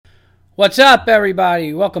What's up,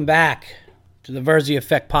 everybody? Welcome back to the Verzi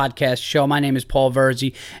Effect Podcast Show. My name is Paul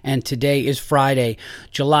Verzi, and today is Friday,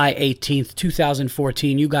 July 18th,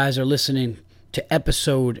 2014. You guys are listening to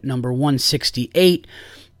episode number 168.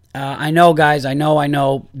 I know, guys, I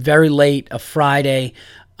know, very late, a Friday.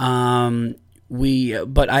 The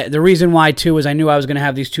reason why, too, is I knew I was going to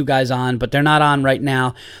have these two guys on, but they're not on right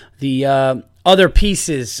now. The other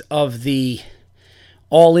pieces of the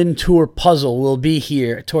all-in tour puzzle will be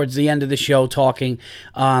here towards the end of the show talking,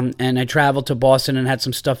 and I traveled to Boston and had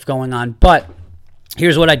some stuff going on. But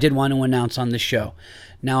here's what I did want to announce on the show.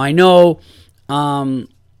 Now, I know a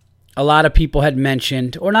lot of people had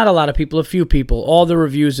mentioned, or not a lot of people, a few people, all the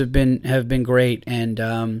reviews have been great,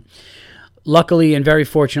 and luckily and very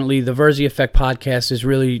fortunately, the Verzi Effect podcast is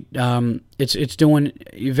really it's doing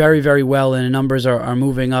very, very well, and the numbers are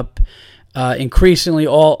moving up increasing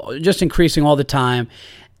all the time,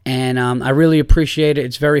 and I really appreciate it.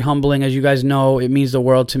 It's very humbling, as you guys know. It means the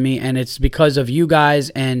world to me, and it's because of you guys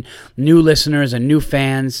and new listeners and new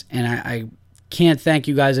fans, and I can't thank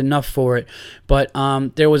you guys enough for it. But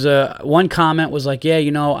there was one comment was like, yeah,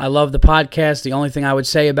 I love the podcast. The only thing I would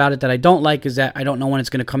say about it that I don't like is that I don't know when it's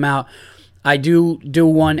going to come out. I do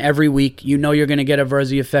one every week. You're going to get a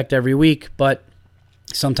Verzi Effect every week, but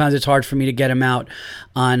sometimes it's hard for me to get them out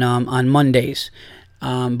on Mondays.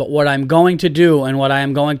 But what I'm going to do and what I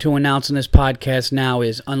am going to announce in this podcast now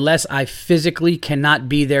is, unless I physically cannot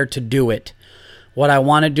be there to do it, what I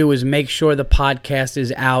want to do is make sure the podcast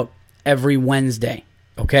is out every Wednesday,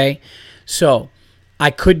 okay? So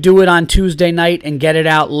I could do it on Tuesday night and get it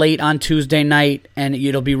out late on Tuesday night, and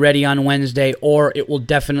it'll be ready on Wednesday, or it will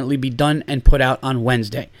definitely be done and put out on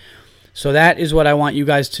Wednesday. So that is what I want you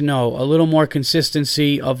guys to know. A little more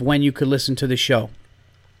consistency of when you could listen to the show.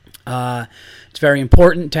 It's very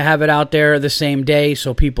important to have it out there the same day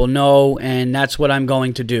so people know, and that's what I'm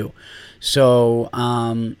going to do. So,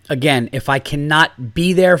 again, if I cannot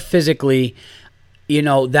be there physically,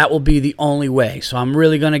 that will be the only way. So I'm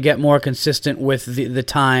really going to get more consistent with the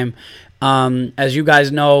time. As you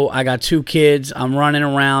guys know, I got 2 kids. I'm running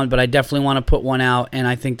around, but I definitely want to put one out, and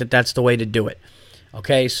I think that that's the way to do it.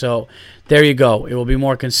 Okay, so there you go. It will be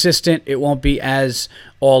more consistent. It won't be as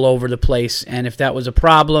all over the place. And if that was a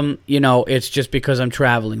problem, it's just because I'm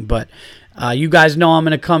traveling. But you guys know I'm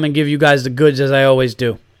going to come and give you guys the goods as I always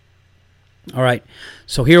do. All right,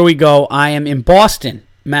 so here we go. I am in Boston,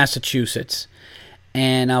 Massachusetts.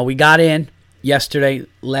 And we got in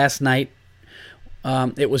last night.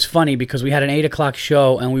 It was funny because we had an 8 o'clock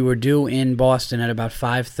show, and we were due in Boston at about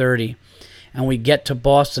 5:30. And we get to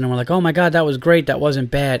Boston, and we're like, oh, my God, that was great. That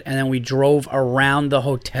wasn't bad. And then we drove around the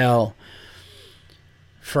hotel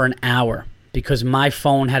for an hour because my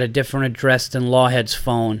phone had a different address than LAWHEAD's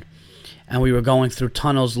phone. And we were going through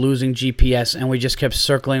tunnels, losing GPS, and we just kept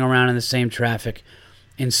circling around in the same traffic.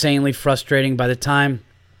 Insanely frustrating. By the time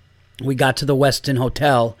we got to the Westin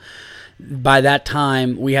Hotel, by that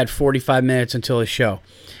time, we had 45 minutes until the show.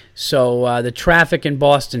 So the traffic in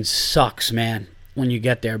Boston sucks, man, when you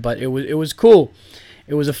get there, but it was cool.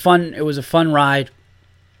 It was a fun ride,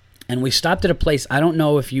 and we stopped at a place. I don't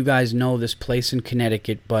know if you guys know this place in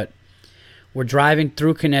Connecticut, but we're driving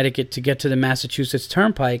through Connecticut to get to the Massachusetts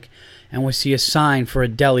Turnpike, and we see a sign for a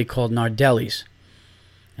deli called Nardelli's,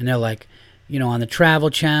 and they're like, on the Travel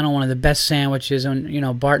Channel, one of the best sandwiches, and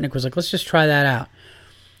BARTNIK was like, let's just try that out.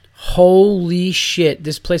 Holy shit,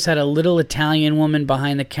 this place had a little Italian woman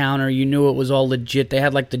behind the counter. You knew it was all legit. They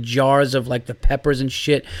had the jars of the peppers and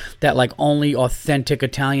shit that only authentic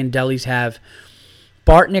Italian delis have.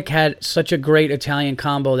 BARTNIK had such a great Italian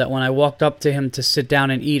combo that when I walked up to him to sit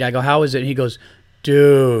down and eat, I go, how is it? And he goes,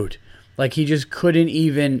 dude, he just couldn't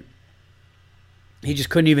even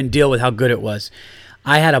deal with how good it was.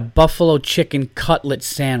 I had a buffalo chicken cutlet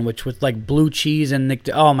sandwich with blue cheese and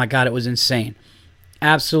oh my God, it was insane.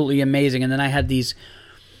 Absolutely amazing. And then I had these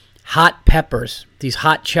hot peppers, these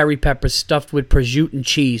hot cherry peppers stuffed with prosciutto and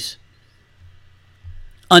cheese.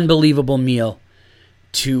 Unbelievable meal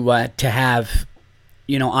to have,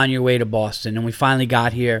 on your way to Boston. And we finally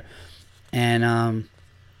got here. And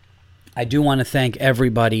I do want to thank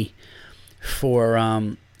everybody for,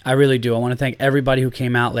 I really do. I want to thank everybody who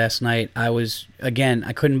came out last night. I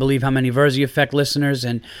couldn't believe how many Verzi Effect listeners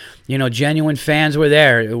and, genuine fans were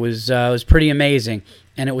there. It was pretty amazing.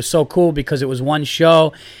 And it was so cool because it was one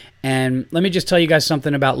show. And let me just tell you guys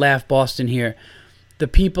something about Laugh Boston here. The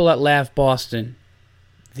people at Laugh Boston,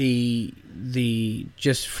 the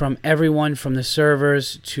just from everyone, from the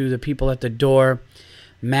servers to the people at the door,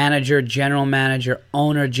 manager, general manager,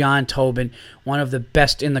 owner John Tobin, one of the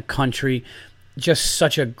best in the country, just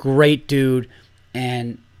such a great dude.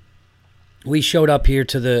 And we showed up here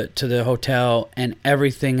to the hotel, and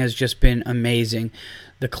everything has just been amazing.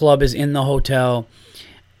 The club is in the hotel,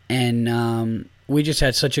 and we just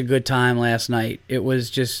had such a good time last night.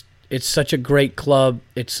 It's such a great club.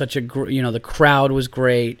 It's such the crowd was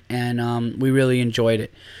great, and we really enjoyed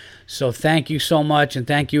it. So thank you so much, and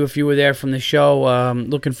thank you if you were there from the show.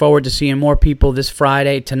 Looking forward to seeing more people this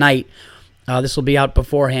Friday, tonight. This will be out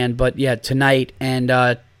beforehand, but yeah, tonight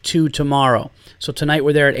and 2 tomorrow. So tonight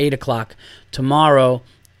we're there at 8 o'clock. Tomorrow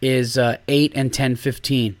is 8 and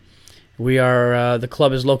 10:15. We are the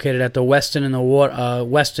club is located at the Westin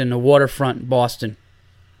in the waterfront, Boston.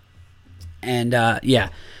 And yeah,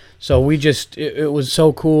 so it was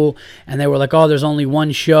so cool. And they were like, "Oh, there's only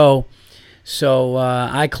one show." So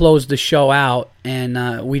I closed the show out,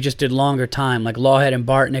 and we just did longer time. Like LAWHEAD and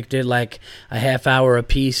BARTNIK did like a half hour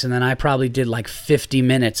apiece, and then I probably did like 50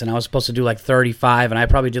 minutes, and I was supposed to do like 35, and I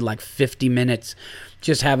probably did like 50 minutes,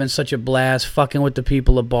 just having such a blast, fucking with the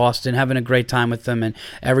people of Boston, having a great time with them, and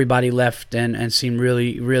everybody left and seemed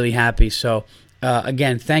really, really happy. So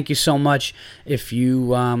again, thank you so much if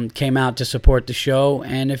you came out to support the show,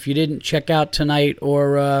 and if you didn't, check out tonight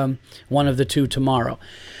or one of the 2 tomorrow.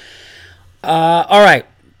 All right.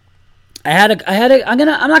 I'm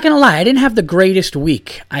not gonna lie, I didn't have the greatest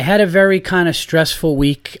week. I had a very kind of stressful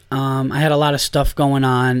week. I had a lot of stuff going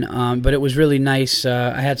on, but it was really nice.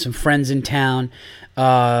 I had some friends in town.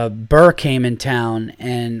 Burr came in town,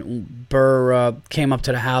 and Burr came up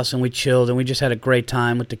to the house, and we chilled, and we just had a great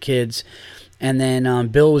time with the kids. And then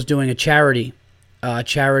Bill was doing a charity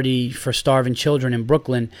for starving children in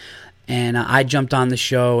Brooklyn. And I jumped on the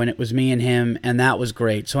show, and it was me and him, and that was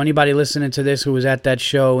great. So anybody listening to this who was at that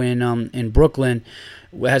show in Brooklyn,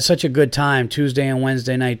 we had such a good time Tuesday and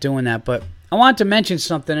Wednesday night doing that. But I wanted to mention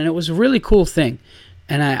something, and it was a really cool thing.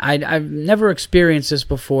 And I've never experienced this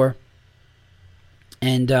before.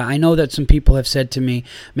 And I know that some people have said to me,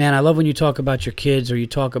 "Man, I love when you talk about your kids, or you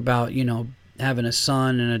talk about, having a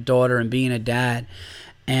son and a daughter and being a dad."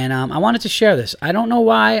 And I wanted to share this. I don't know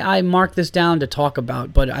why I marked this down to talk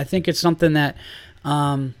about, but I think it's something that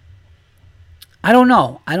I don't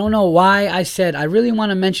know. I don't know why I said I really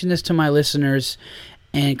want to mention this to my listeners,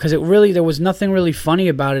 and because there was nothing really funny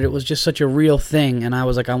about it. It was just such a real thing, and I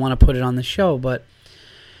was like, I want to put it on the show. But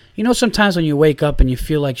sometimes when you wake up and you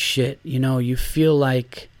feel like shit, you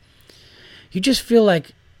just feel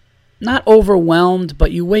like not overwhelmed,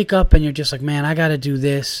 but you wake up and you're just like, man, I got to do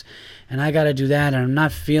this. And I got to do that, and I'm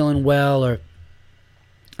not feeling well, or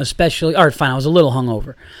especially, all right, fine, I was a little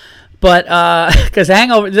hungover. But, because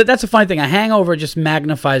hangover, that's a funny thing. A hangover just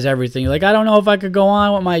magnifies everything. You're like, I don't know if I could go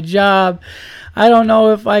on with my job. I don't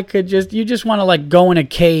know if I could you just want to like go in a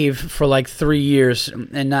cave for like 3 years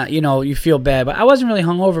and not, you feel bad. But I wasn't really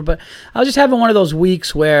hungover, but I was just having one of those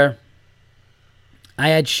weeks where I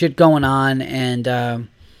had shit going on and,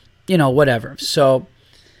 whatever. So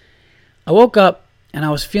I woke up, and I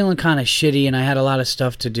was feeling kind of shitty, and I had a lot of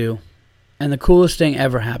stuff to do. And the coolest thing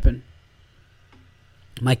ever happened.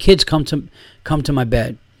 My kids come to my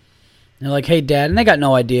bed. They're like, "Hey, Dad," and they got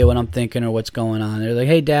no idea what I'm thinking or what's going on. They're like,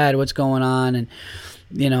 "Hey, Dad, what's going on?" And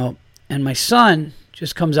and my son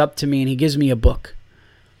just comes up to me and he gives me a book.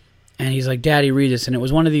 And he's like, "Daddy, read this." And it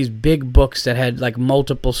was one of these big books that had like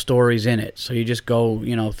multiple stories in it. So you just go,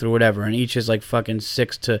 through whatever, and each is like fucking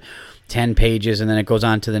 6 to 10 pages, and then it goes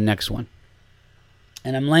on to the next one.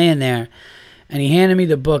 And I'm laying there, and he handed me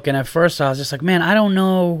the book, and at first I was just like, man, I don't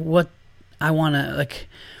know what I want to, like,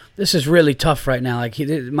 this is really tough right now. Like,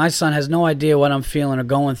 my son has no idea what I'm feeling or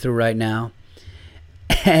going through right now.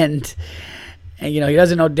 And he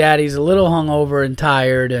doesn't know Daddy's a little hungover and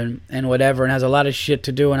tired and whatever, and has a lot of shit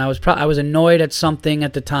to do. And I was annoyed at something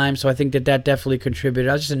at the time, so I think that definitely contributed.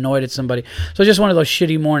 I was just annoyed at somebody. So it was just one of those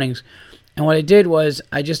shitty mornings. And what I did was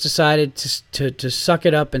I just decided to suck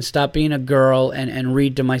it up and stop being a girl and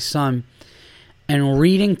read to my son. And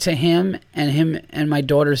reading to him and my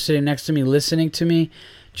daughter sitting next to me listening to me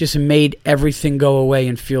just made everything go away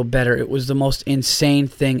and feel better. It was the most insane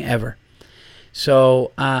thing ever.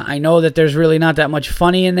 So I know that there's really not that much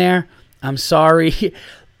funny in there. I'm sorry,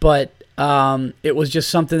 but it was just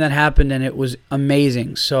something that happened, and it was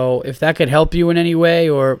amazing. So if that could help you in any way,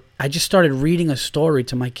 or I just started reading a story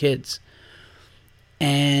to my kids.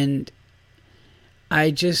 And I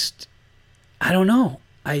don't know.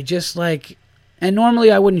 And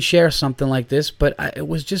normally I wouldn't share something like this, but it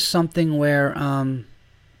was just something where, I'm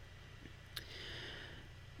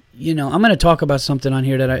going to talk about something on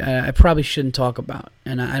here that I probably shouldn't talk about.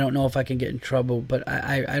 And I don't know if I can get in trouble, but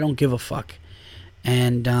I don't give a fuck.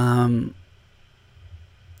 And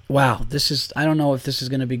wow, I don't know if this is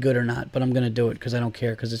going to be good or not, but I'm going to do it because I don't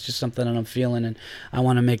care, because it's just something that I'm feeling, and I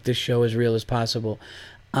want to make this show as real as possible.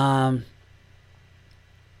 Yeah,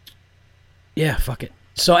 fuck it.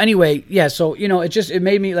 So anyway, yeah, so, it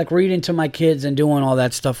made me, like, reading to my kids and doing all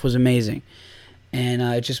that stuff was amazing. And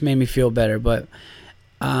it just made me feel better. But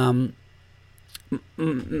my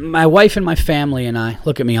wife and my family and I,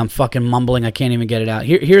 look at me, I'm fucking mumbling, I can't even get it out.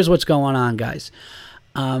 Here's what's going on, guys.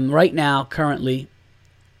 Right now, currently,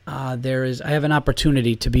 I have an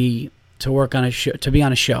opportunity to be on a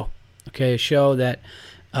show. Okay, a show that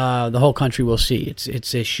the whole country will see.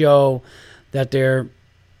 It's a show that they're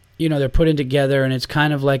putting together, and it's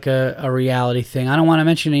kind of like a reality thing. I don't want to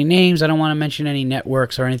mention any names. I don't want to mention any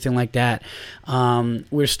networks or anything like that.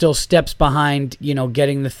 We're still steps behind,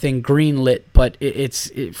 getting the thing greenlit, but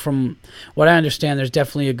from what I understand, there's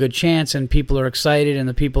definitely a good chance, and people are excited, and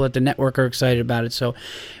the people at the network are excited about it. So,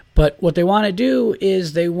 but what they want to do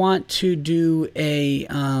is they want to do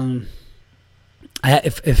if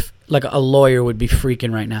like a lawyer would be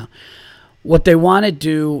freaking right now. What they want to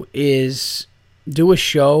do is do a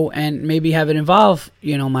show and maybe have it involve,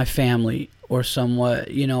 my family or somewhat,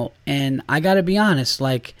 and I got to be honest,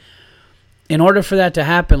 like, in order for that to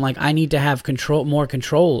happen, like, I need to have more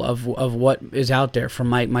control of what is out there from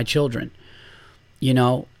my children.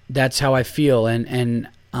 That's how I feel. And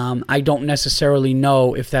I don't necessarily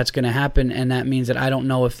know if that's going to happen. And that means that I don't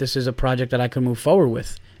know if this is a project that I can move forward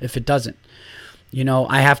with if it doesn't.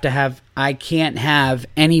 I can't have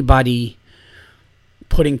anybody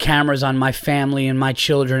putting cameras on my family and my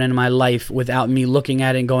children and my life without me looking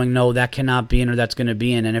at it and going, no, that cannot be in, or that's going to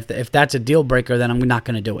be in. And if that's a deal breaker, then I'm not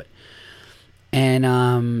going to do it.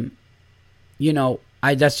 And,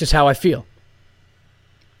 that's just how I feel.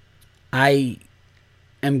 I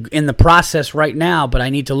am in the process right now, but I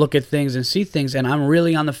need to look at things and see things, and I'm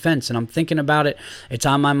really on the fence, and I'm thinking about it. It's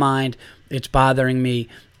on my mind. It's bothering me.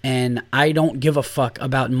 And I don't give a fuck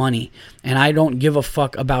about money, and I don't give a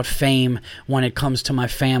fuck about fame when it comes to my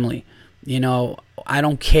family. I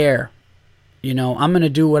don't care. I'm going to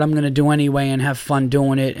do what I'm going to do anyway and have fun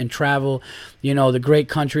doing it and travel, the great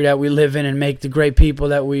country that we live in, and make the great people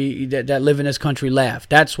that live in this country laugh.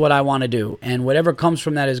 That's what I want to do. And whatever comes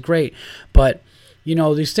from that is great. But,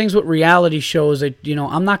 these things with reality shows that,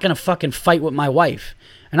 I'm not going to fucking fight with my wife.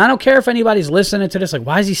 And I don't care if anybody's listening to this, like,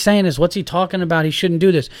 why is he saying this? What's he talking about? He shouldn't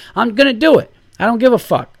do this. I'm going to do it. I don't give a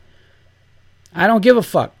fuck.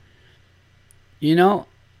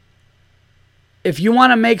 If you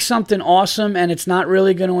want to make something awesome and it's not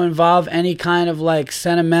really going to involve any kind of like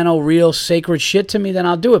sentimental, real, sacred shit to me, then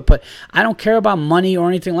I'll do it. But I don't care about money or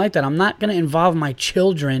anything like that. I'm not going to involve my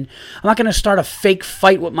children. I'm not going to start a fake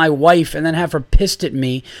fight with my wife and then have her pissed at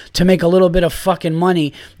me to make a little bit of fucking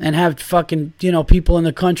money and have fucking, people in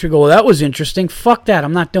the country go, well, that was interesting. Fuck that.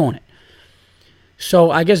 I'm not doing it. So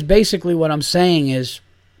I guess basically what I'm saying is,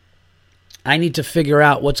 I need to figure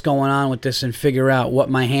out what's going on with this and figure out what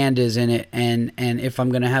my hand is in it, and if I'm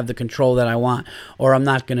going to have the control that I want, or I'm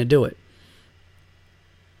not going to do it.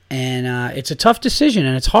 And it's a tough decision,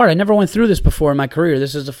 and it's hard. I never went through this before in my career.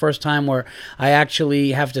 This is the first time where I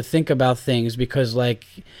actually have to think about things because, like,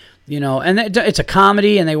 and it's a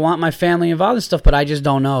comedy, and they want my family involved and stuff, but I just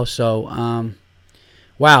don't know. So,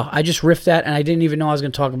 wow, I just riffed that, and I didn't even know I was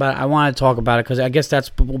going to talk about it. I wanted to talk about it because I guess that's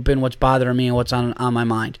been what's bothering me and what's on my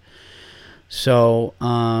mind. So,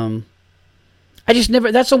 I just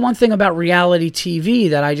never, that's the one thing about reality TV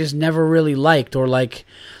that I just never really liked, or like,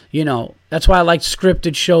 that's why I liked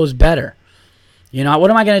scripted shows better.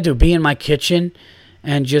 What am I going to do? Be in my kitchen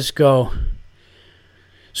and just go,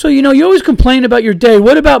 so, you always complain about your day.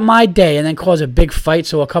 What about my day? And then cause a big fight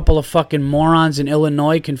so a couple of fucking morons in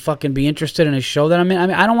Illinois can fucking be interested in a show that I'm in. I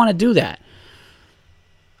mean, I don't want to do that.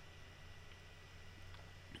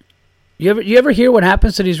 You ever hear what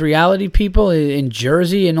happens to these reality people in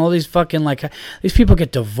Jersey and all these fucking, like, these people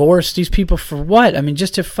get divorced, these people for what? I mean,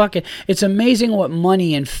 just to fucking, it's amazing what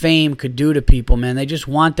money and fame could do to people, man. They just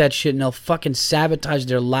want that shit, and they'll fucking sabotage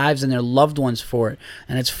their lives and their loved ones for it.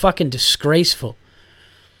 And it's fucking disgraceful.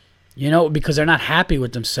 Because they're not happy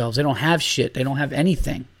with themselves. They don't have shit. They don't have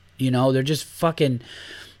anything. They're just fucking,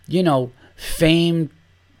 fame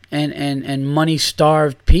and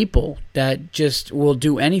money-starved people that just will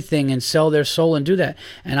do anything and sell their soul and do that.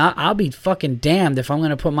 And I'll be fucking damned if I'm going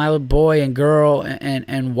to put my little boy and girl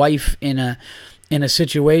and wife in a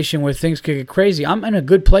situation where things could get crazy. I'm in a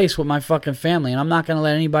good place with my fucking family, and I'm not going to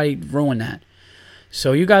let anybody ruin that.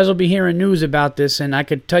 So you guys will be hearing news about this, and I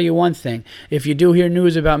could tell you one thing. If you do hear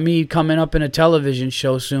news about me coming up in a television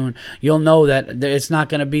show soon, you'll know that it's not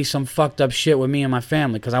going to be some fucked up shit with me and my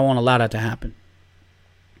family, because I won't allow that to happen.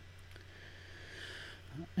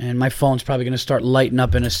 And my phone's probably going to start lighting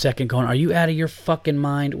up in a second going, are you out of your fucking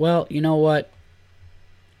mind? Well, you know what?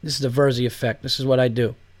 This is the Verzi effect. This is what I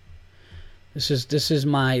do. This is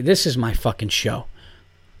my fucking show.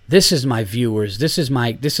 This is my viewers. This is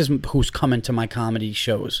who's coming to my comedy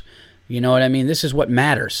shows. You know what I mean? This is what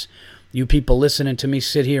matters. You people listening to me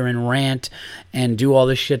sit here and rant and do all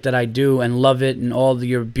the shit that I do and love it, and all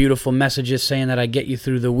your beautiful messages saying that I get you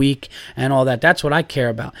through the week and all that. That's what I care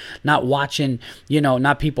about. Not watching,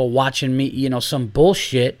 not people watching me, some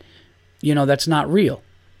bullshit, that's not real.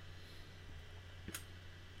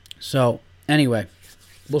 So, anyway,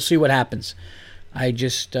 we'll see what happens. I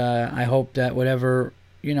just, I hope that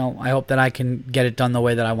I hope that I can get it done the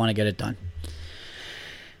way that I want to get it done.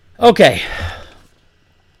 Okay.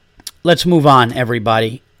 Let's move on,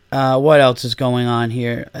 everybody. What else is going on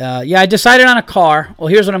here? I decided on a car. Well,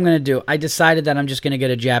 here's what I'm going to do. I decided that I'm just going to get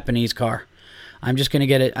a Japanese car. I'm just going to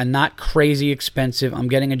get a not crazy expensive. I'm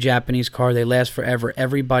getting a Japanese car. They last forever.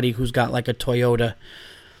 Everybody who's got like a Toyota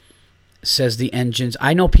says the engines.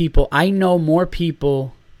 I know more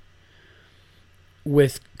people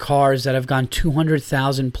with cars that have gone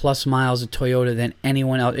 200,000 plus miles of Toyota than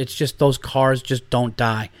anyone else. It's just those cars just don't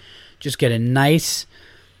die. Just get a nice,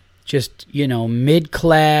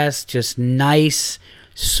 mid-class, just nice,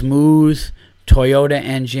 smooth Toyota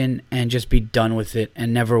engine and just be done with it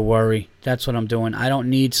and never worry. That's what I'm doing. I don't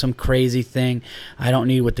need some crazy thing. I don't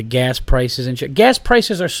need what the gas prices and shit. Gas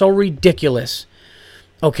prices are so ridiculous,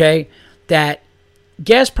 okay, that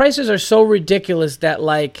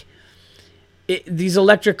these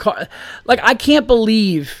electric cars, like, I can't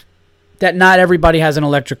believe that not everybody has an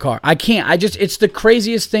electric car. I can't. It's the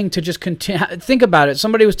craziest thing to just continue. Think about it.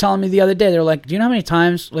 Somebody was telling me the other day, they're like, do you know how many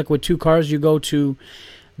times, like, with two cars, you go to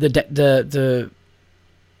the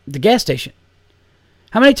gas station?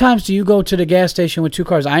 How many times do you go to the gas station with two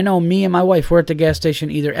cars? I know me and my wife, we're at the gas station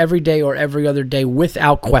either every day or every other day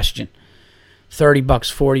without question. $30,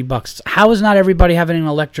 $40. How is not everybody having an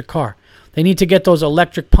electric car? They need to get those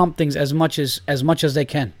electric pump things as much as they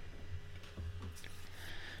can.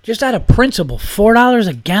 Just out of principle, $4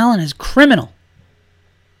 a gallon is criminal.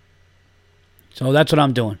 So that's what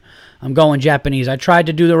I'm doing. I'm going Japanese. I tried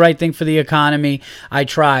to do the right thing for the economy. I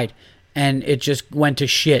tried. And it just went to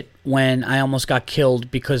shit when I almost got killed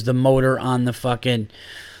because the motor on the fucking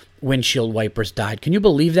windshield wipers died. Can you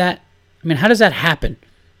believe that? I mean, how does that happen?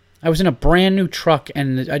 I was in a brand new truck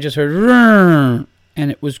and I just heard, rrr,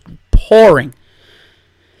 and it was pouring.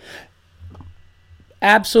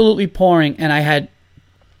 Absolutely pouring. And I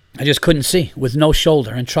just couldn't see with no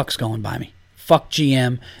shoulder and trucks going by me. Fuck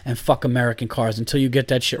GM and fuck American cars until you get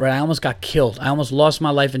that shit right. I almost got killed. I almost lost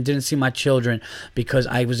my life and didn't see my children because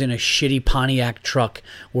I was in a shitty Pontiac truck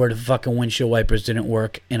where the fucking windshield wipers didn't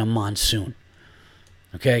work in a monsoon.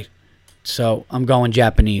 Okay? So I'm going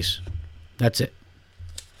Japanese. That's it.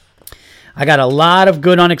 I got a lot of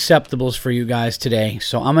good unacceptables for you guys today,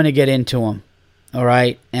 so I'm going to get into them. All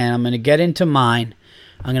right? And I'm going to get into mine.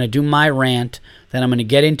 I'm going to do my rant. Then I'm going to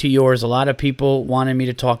get into yours. A lot of people wanted me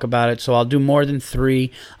to talk about it, so I'll do more than 3.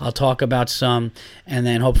 I'll talk about some, and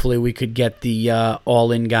then hopefully we could get the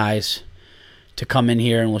all-in guys to come in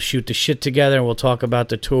here, and we'll shoot the shit together. We'll talk about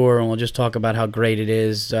the tour, and we'll just talk about how great it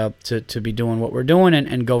is to be doing what we're doing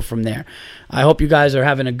and go from there. I hope you guys are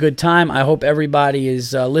having a good time. I hope everybody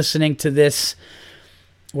is listening to this,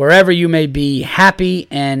 wherever you may be, happy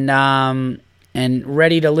and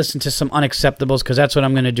ready to listen to some unacceptables, because that's what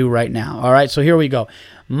I'm going to do right now. All right, so here we go.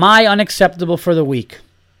 My unacceptable for the week.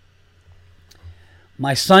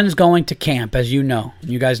 My son's going to camp, as you know.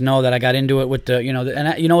 You guys know that I got into it with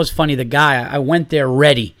what's funny? The guy, I went there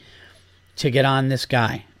ready to get on this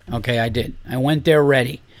guy. Okay, I did. I went there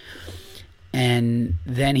ready. And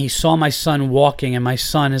then he saw my son walking, and my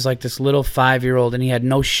son is like this little 5-year-old, and he had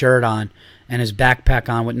no shirt on and his backpack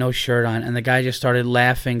on with no shirt on. And the guy just started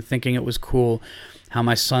laughing, thinking it was cool how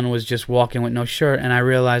my son was just walking with no shirt. And I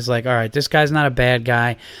realized, like, all right, this guy's not a bad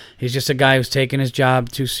guy. He's just a guy who's taking his job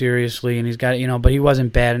too seriously, and he's got, but he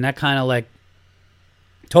wasn't bad. And that kind of like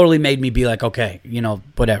totally made me be like, okay,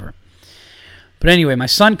 whatever. But anyway, my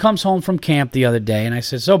son comes home from camp the other day, and I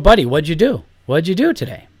said, so, buddy, what'd you do? What'd you do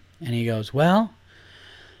today? And he goes, we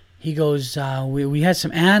had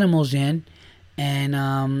some animals in,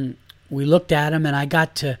 and we looked at them, and I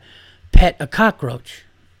got to pet a cockroach.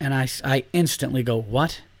 And I instantly go,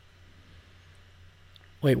 what?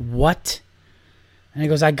 Wait, what? And he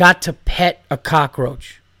goes, I got to pet a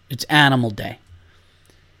cockroach. It's Animal Day.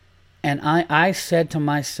 And I said to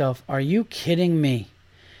myself, are you kidding me?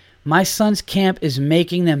 My son's camp is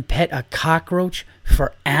making them pet a cockroach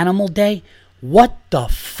for Animal Day? What the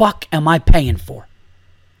fuck am I paying for?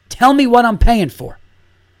 Tell me what I'm paying for.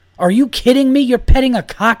 Are you kidding me? You're petting a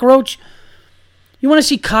cockroach? You want to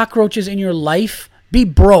see cockroaches in your life? Be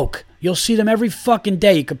broke. You'll see them every fucking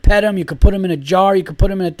day. You could pet them. You could put them in a jar. You could put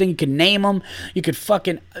them in a thing. You could name them. You could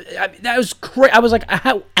fucking... that was crazy. I was like,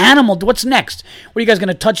 how animal? What's next? What, are you guys going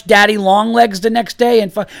to touch Daddy Longlegs the next day?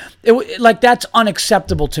 And like, that's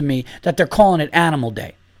unacceptable to me that they're calling it Animal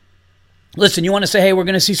Day. Listen, you want to say, hey, we're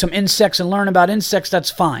going to see some insects and learn about insects, that's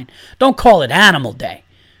fine. Don't call it Animal Day.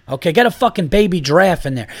 Okay, get a fucking baby giraffe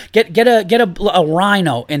in there. Get a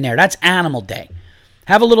rhino in there. That's Animal Day.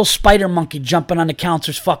 Have a little spider monkey jumping on the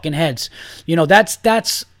counselors' fucking heads.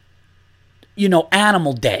 That's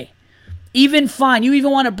Animal Day. Even fine. You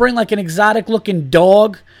even want to bring like an exotic looking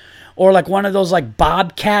dog or like one of those like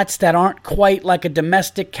bobcats that aren't quite like a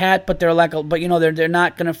domestic cat, but they're like they're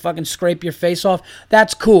not going to fucking scrape your face off.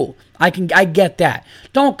 That's cool. I get that.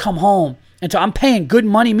 Don't come home and I'm paying good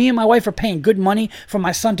money. Me and my wife are paying good money for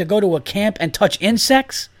my son to go to a camp and touch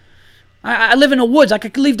insects. I live in the woods. I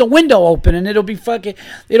could leave the window open and it'll be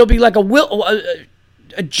like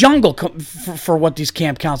a jungle for what these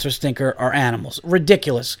camp counselors think are animals.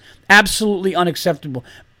 Ridiculous. Absolutely unacceptable.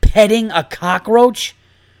 Petting a cockroach?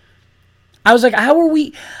 I was like,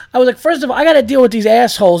 first of all, I got to deal with these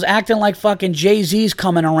assholes acting like fucking Jay-Z's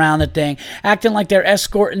coming around the thing, acting like they're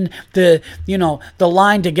escorting the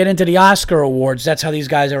line to get into the Oscar awards. That's how these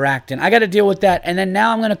guys are acting. I got to deal with that. And then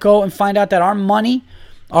now I'm going to go and find out that our money,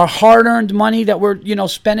 our hard-earned money that we're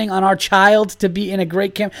spending on our child to be in a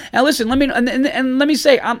great camp. And listen, let me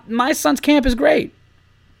say, my son's camp is great.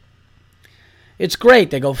 It's great.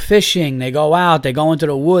 They go fishing. They go out. They go into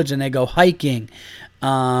the woods and they go hiking.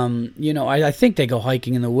 I think they go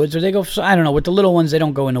hiking in the woods, or they go, I don't know, with the little ones, they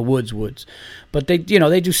don't go in the woods, but they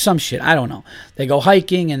do some shit. I don't know. They go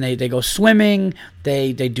hiking and they go swimming.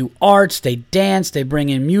 They do arts, they dance, they bring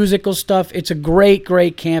in musical stuff. It's a great,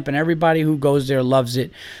 great camp, and everybody who goes there loves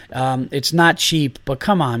it. It's not cheap, but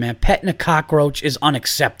come on, man. Petting a cockroach is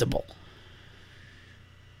unacceptable.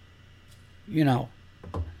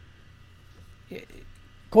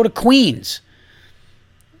 Go to Queens.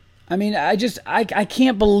 I mean, I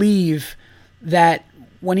can't believe that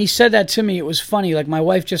when he said that to me, it was funny. Like, my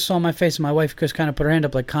wife just saw my face, and my wife just kind of put her hand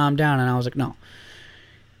up, like, calm down. And I was like, no.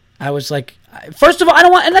 I was like, first of all, I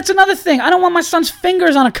don't want, and that's another thing, I don't want my son's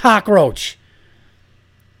fingers on a cockroach.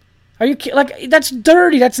 Are you kidding? Like, that's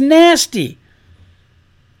dirty. That's nasty.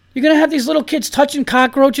 You're going to have these little kids touching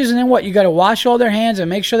cockroaches, and then what? You got to wash all their hands and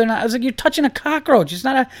make sure they're not. I was like, you're touching a cockroach. It's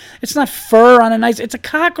not fur on a nice, it's a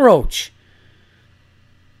cockroach.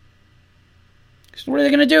 So what are they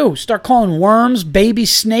going to do? Start calling worms baby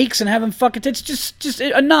snakes and have them fucking... It's just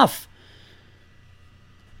enough.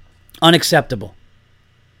 Unacceptable.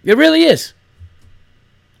 It really is.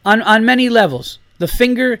 On many levels. The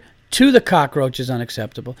finger to the cockroach is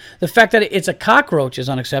unacceptable. The fact that it's a cockroach is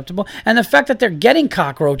unacceptable. And the fact that they're getting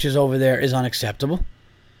cockroaches over there is unacceptable.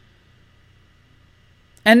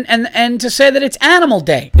 And to say that it's Animal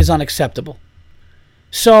Day is unacceptable.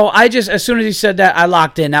 So as soon as he said that, I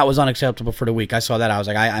locked in. That was unacceptable for the week. I saw that. I was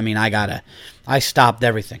like, I stopped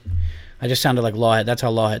everything. I just sounded like Lawhead. That's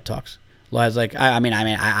how Lawhead talks. Lawhead's like,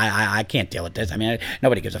 I can't deal with this. I mean,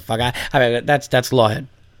 nobody gives a fuck. That's Lawhead.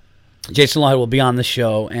 Jason Lawhead will be on the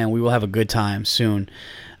show, and we will have a good time soon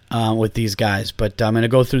with these guys. But I'm going to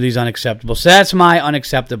go through these unacceptable. So that's my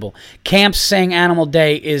unacceptable. Camps saying Animal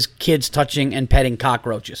Day is kids touching and petting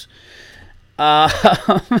cockroaches.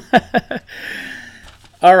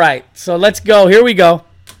 All right, so let's go. Here we go.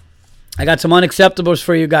 I got some unacceptables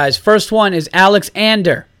for you guys. First one is Alex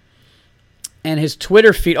Ander and his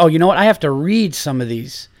Twitter feed. Oh, you know what? I have to read some of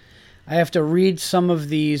these. I have to read some of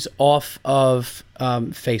these off of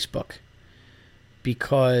Facebook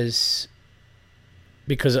because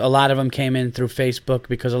a lot of them came in through Facebook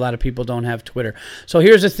because a lot of people don't have Twitter. So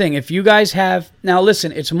here's the thing. If you guys have... Now,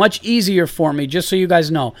 listen, it's much easier for me, just so you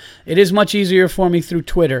guys know. It is much easier for me through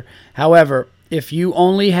Twitter. However... If you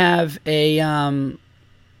only have a,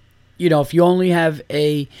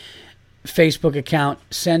 Facebook account,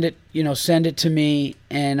 send it to me,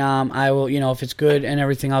 and I will, if it's good and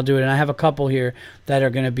everything, I'll do it. And I have a couple here that are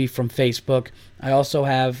going to be from Facebook. I also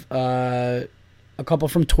have a couple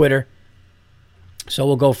from Twitter, so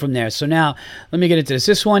we'll go from there. So now, let me get into this.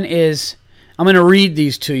 This one is, I'm going to read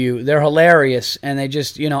these to you. They're hilarious, and they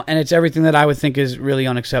just, and it's everything that I would think is really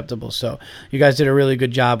unacceptable. So you guys did a really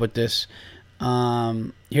good job with this.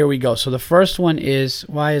 Here we go. So the first one is,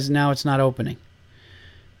 why is now it's not opening?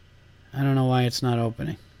 I don't know why it's not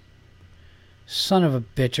opening. Son of a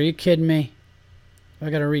bitch. Are you kidding me? Do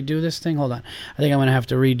I got to redo this thing? Hold on. I think I'm going to have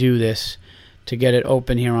to redo this to get it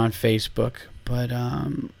open here on Facebook. But,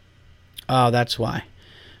 oh, that's why.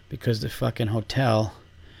 Because the fucking hotel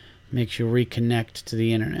Makes you reconnect to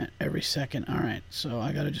the internet every second. All right, so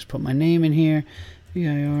I got to just put my name in here.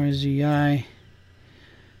 VIRZI.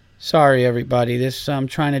 Sorry, everybody. I'm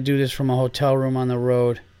trying to do this from a hotel room on the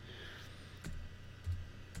road.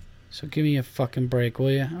 So give me a fucking break,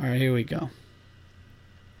 will you? All right, here we go.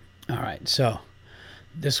 All right, so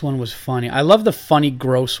this one was funny. I love the funny,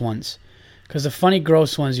 gross ones. Because the funny,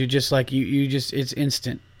 gross ones, you just like, you just, it's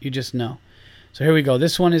instant. You just know. So here we go.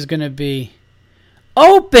 This one is going to be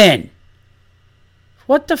open.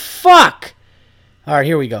 What the fuck? All right,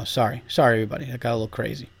 here we go. Sorry, everybody. That got a little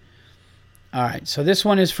crazy. All right, so this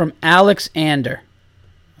one is from Alex Ander.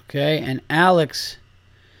 Okay, and Alex,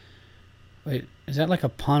 wait, is that like a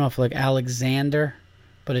pun off like Alexander?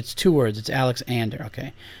 But it's 2 words. It's Alex Ander.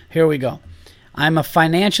 Okay, here we go. I'm a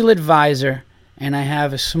financial advisor, and I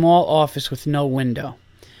have a small office with no window.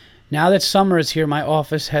 Now that summer is here, my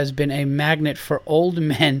office has been a magnet for old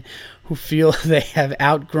men who feel they have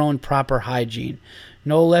outgrown proper hygiene.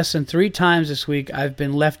 No less than 3 times this week, I've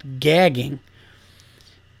been left gagging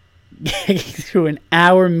through an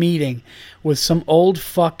hour meeting with some old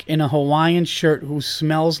fuck in a Hawaiian shirt who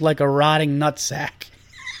smells like a rotting nutsack.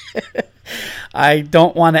 I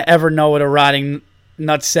don't want to ever know what a rotting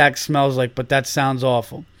nutsack smells like, but that sounds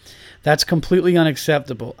awful. That's completely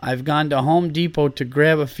unacceptable. I've gone to Home Depot to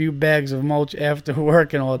grab a few bags of mulch after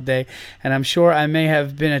working all day, and I'm sure I may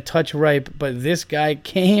have been a touch ripe, but this guy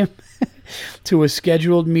came to a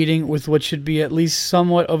scheduled meeting with what should be at least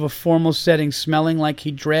somewhat of a formal setting, smelling like he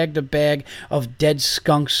dragged a bag of dead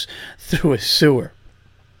skunks through a sewer.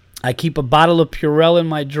 I keep a bottle of Purell in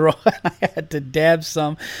my drawer, and I had to dab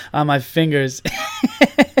some on my fingers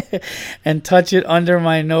and touch it under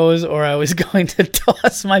my nose, or I was going to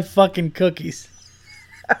toss my fucking cookies.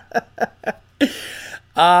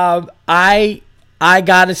 I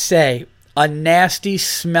gotta say, a nasty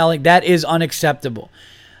smelling, that is unacceptable.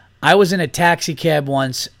 I was in a taxi cab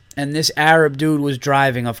once, and this Arab dude was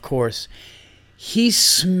driving, of course. He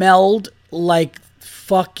smelled like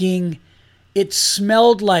fucking... It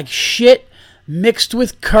smelled like shit mixed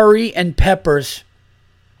with curry and peppers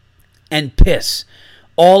and piss.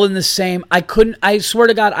 All in the same... I swear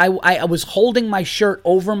to God, I was holding my shirt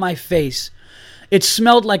over my face. It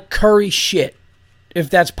smelled like curry shit,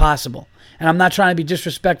 if that's possible. And I'm not trying to be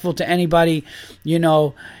disrespectful to anybody,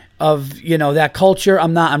 of that culture.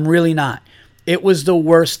 I'm really not. It was the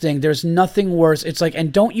worst thing. There's nothing worse. It's like,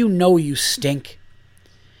 and don't you stink?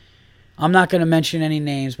 I'm not going to mention any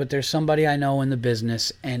names, but there's somebody I know in the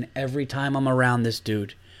business, and every time I'm around this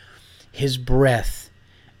dude, his breath,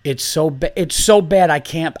 it's so bad I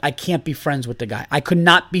can't be friends with the guy. I could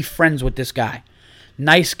not be friends with this guy.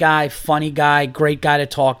 Nice guy, funny guy, great guy to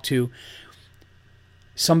talk to.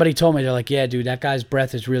 Somebody told me, they're like, yeah, dude, that guy's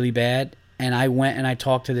breath is really bad. And I went and I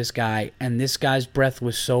talked to this guy, and this guy's breath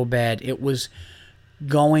was so bad. It was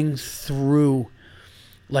going through,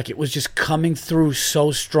 like it was just coming through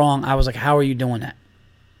so strong. I was like, how are you doing that?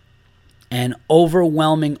 And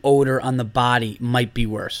overwhelming odor on the body might be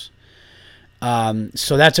worse.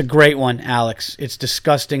 So that's a great one, Alex. It's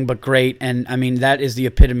disgusting, but great. And I mean, that is the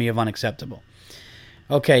epitome of unacceptable.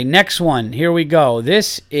 Okay, next one. Here we go.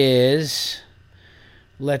 This is...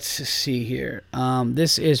 Let's see here.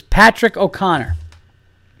 This is Patrick O'Connor.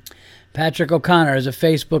 Patrick O'Connor is a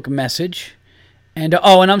Facebook message. And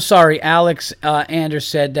and I'm sorry, Alex Anders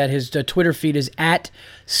said that his Twitter feed is at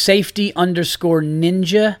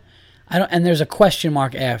 @safety_ninja. And there's a question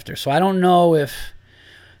mark after. So I don't know if...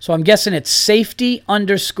 So I'm guessing it's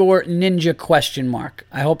 @safety_ninja ?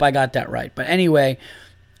 I hope I got that right. But anyway,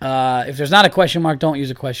 if there's not a question mark, don't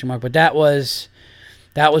use a question mark. But that was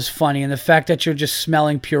funny. And the fact that you're just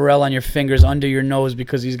smelling Purell on your fingers under your nose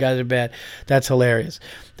because these guys are bad, that's hilarious.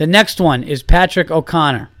 The next one is Patrick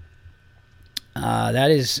O'Connor.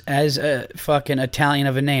 That is as a fucking Italian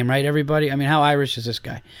of a name, right, everybody? I mean, how Irish is this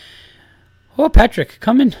guy? Oh, Patrick,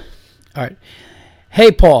 come in. All right.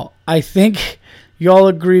 Hey, Paul, I think you'll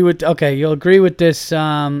agree with this.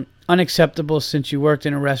 Unacceptable since you worked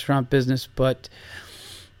in a restaurant business, but...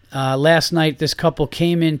 last night, this couple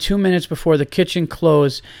came in 2 minutes before the kitchen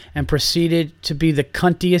closed and proceeded to be the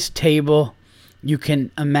cuntiest table you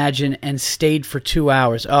can imagine and stayed for 2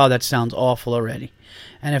 hours. Oh, that sounds awful already.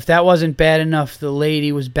 And if that wasn't bad enough, the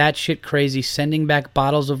lady was batshit crazy, sending back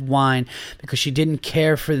bottles of wine because she didn't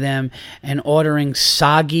care for them and ordering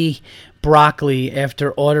soggy broccoli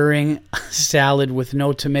after ordering salad with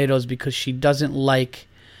no tomatoes because she doesn't like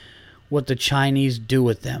what the Chinese do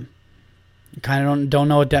with them. Kind of don't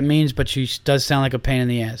know what that means, but she does sound like a pain in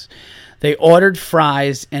the ass. They ordered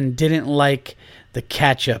fries and didn't like the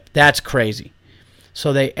ketchup. That's crazy.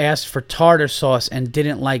 So they asked for tartar sauce and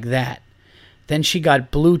didn't like that. Then she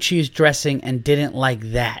got blue cheese dressing and didn't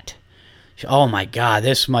like that. Oh my God,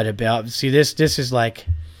 this might have been. See, this is like,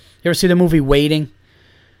 you ever see the movie Waiting?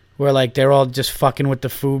 Where like they're all just fucking with the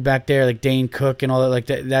food back there, like Dane Cook and all that. Like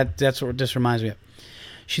that's what this reminds me of.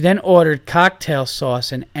 She then ordered cocktail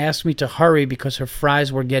sauce and asked me to hurry because her fries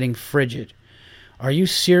were getting frigid. Are you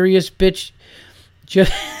serious, bitch?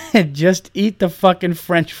 Just eat the fucking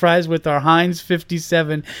French fries with our Heinz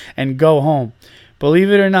 57 and go home.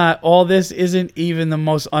 Believe it or not, all this isn't even the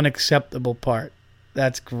most unacceptable part.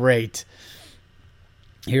 That's great.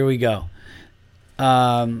 Here we go.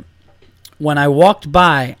 When I walked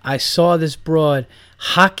by, I saw this broad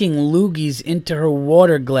hocking loogies into her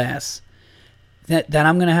water glass that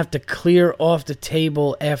I'm going to have to clear off the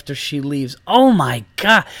table after she leaves. Oh, my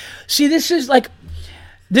God. See, this is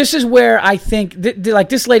where I think, like,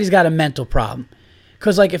 this lady's got a mental problem.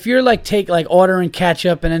 Because, like, if you're, like, ordering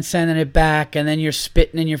ketchup and then sending it back and then you're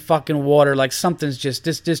spitting in your fucking water, like, something's just,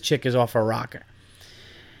 this chick is off her rocker.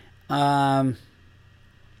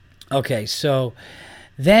 Okay, so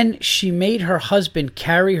then she made her husband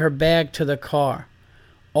carry her bag to the car.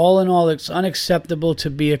 All in all, it's unacceptable to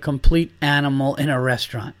be a complete animal in a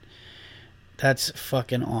restaurant. That's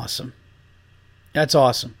fucking awesome. That's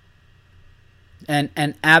awesome.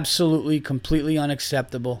 And absolutely, completely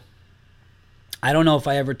unacceptable. I don't know if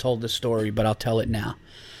I ever told this story, but I'll tell it now.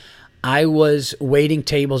 I was waiting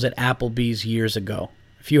tables at Applebee's years ago.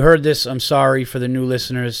 If you heard this, I'm sorry. For the new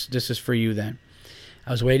listeners, this is for you then. I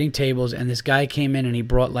was waiting tables, and this guy came in, and he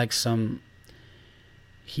brought some,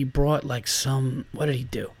 what did he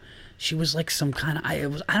do? She was like some kind of,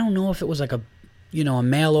 I don't know if it was like a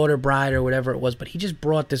mail order bride or whatever it was, but he just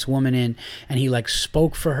brought this woman in, and he like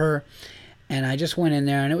spoke for her, and I just went in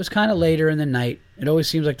there, and it was kind of later in the night. It always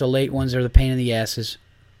seems like the late ones are the pain in the asses,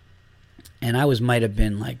 and might have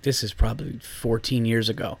been like, this is probably 14 years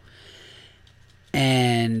ago,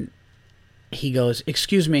 and he goes,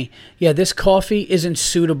 excuse me, yeah, this coffee isn't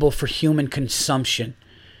suitable for human consumption.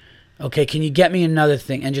 Okay, can you get me another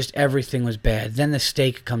thing? And just everything was bad. Then the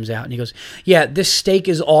steak comes out, and he goes, yeah, this steak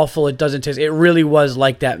is awful. It doesn't taste. It really was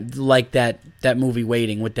like that movie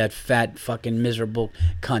Waiting with that fat fucking miserable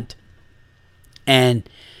cunt. And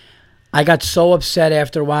I got so upset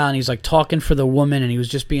after a while, and he's like talking for the woman, and he was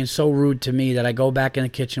just being so rude to me that I go back in the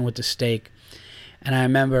kitchen with the steak. And I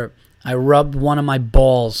remember I rubbed one of my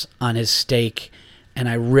balls on his steak, and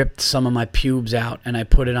I ripped some of my pubes out, and I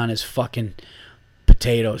put it on his fucking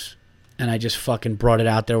potatoes. And I just fucking brought it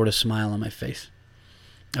out there with a smile on my face.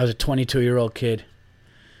 I was a 22-year-old kid,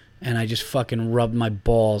 and I just fucking rubbed my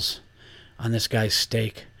balls on this guy's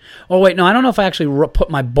steak. Oh, wait, no, I don't know if I actually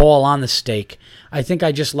put my ball on the steak. I think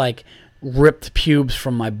I just, like, ripped pubes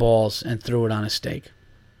from my balls and threw it on a steak.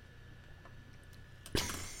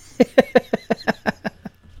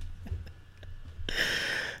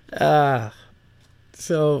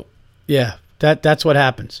 So, yeah, that's what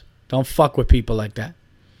happens. Don't fuck with people like that.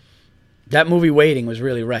 That movie Waiting was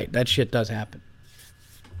really right. That shit does happen.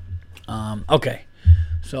 Okay.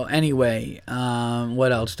 So anyway,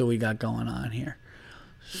 what else do we got going on here?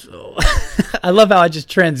 So I love how I just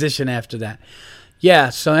transition after that. Yeah,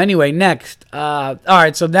 so anyway, next. All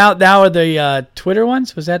right, so now are the Twitter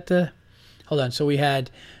ones? Was that the... Hold on. So we had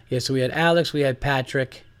Alex, we had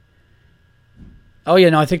Patrick. Oh,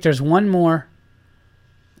 yeah, no, I think there's one more.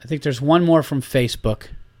 I think there's one more from Facebook.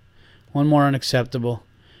 One more unacceptable.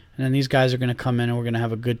 And then these guys are going to come in, and we're going to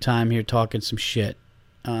have a good time here talking some shit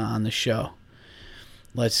on the show.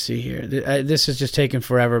 Let's see here. This is just taking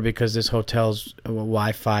forever because this hotel's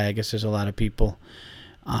Wi-Fi. I guess there's a lot of people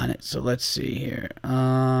on it. So let's see here.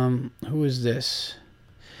 Who is this?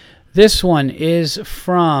 This one is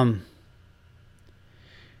from...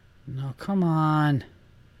 No, come on.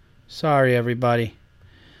 Sorry, everybody.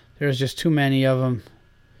 There's just too many of them.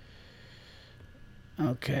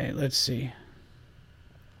 Okay, let's see.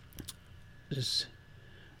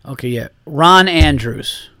 Okay, yeah. Ron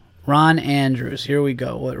Andrews. Here we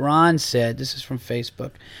go. What Ron said. This is from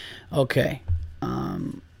Facebook. Okay.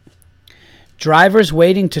 Drivers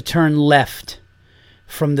waiting to turn left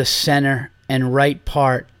from the center and right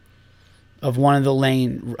part of one of the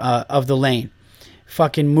lane.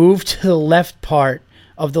 Fucking move to the left part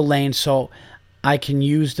of the lane so I can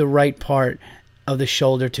use the right part of the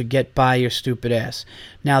shoulder to get by your stupid ass.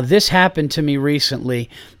 Now, this happened to me recently,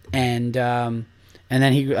 and then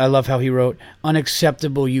I love how he wrote,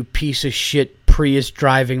 unacceptable, you piece of shit Prius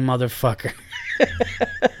driving motherfucker.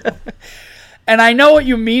 And I know what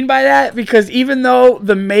you mean by that, because even though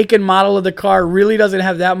the make and model of the car really doesn't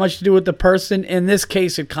have that much to do with the person, in this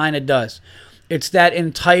case it kind of does. It's that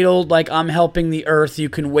entitled, like, I'm helping the earth, you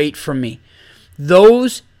can wait for me.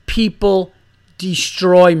 Those people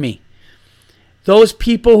destroy me. Those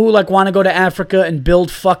people who like want to go to Africa and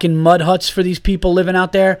build fucking mud huts for these people living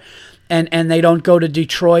out there, and they don't go to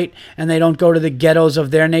Detroit and they don't go to the ghettos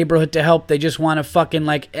of their neighborhood to help. They just want to fucking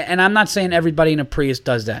like, and I'm not saying everybody in a Prius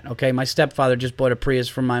does that, okay? My stepfather just bought a Prius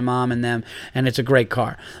for my mom and them, and it's a great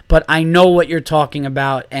car. But I know what you're talking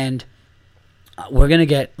about, and we're going to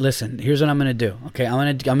get, listen, here's what I'm going to do, okay? I'm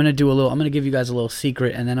going to give you guys a little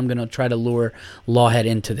secret, and then I'm going to try to lure Lawhead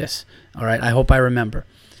into this, all right? I hope I remember.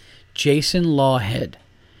 Jason Lawhead,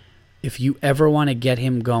 if you ever want to get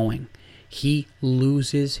him going, he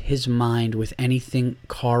loses his mind with anything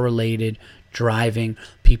car-related, driving,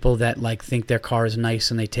 people that like think their car is nice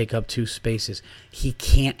and they take up 2 spaces. He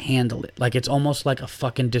can't handle it. Like, it's almost like a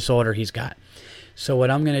fucking disorder he's got. So what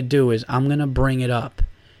I'm going to do is I'm going to bring it up,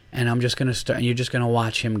 and I'm just going to start, and you're just going to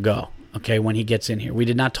watch him go, okay, when he gets in here. We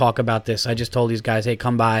did not talk about this. I just told these guys, hey,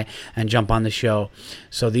 come by and jump on the show.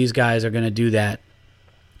 So these guys are going to do that.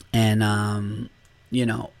 And, you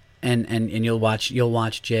know, and you'll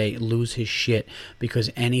watch Jay lose his shit,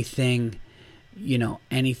 because anything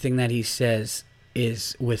that he says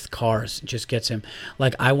is with cars just gets him.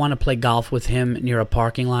 Like, I want to play golf with him near a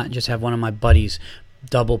parking lot and just have one of my buddies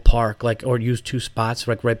double park, like, or use 2 spots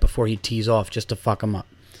like right before he tees off, just to fuck him up.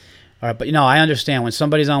 All right, but you know, I understand when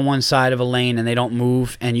somebody's on one side of a lane and they don't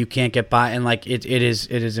move and you can't get by, and like it's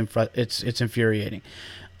infuriating.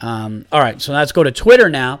 All right, so let's go to Twitter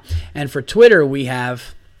now, and for Twitter we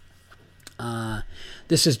have.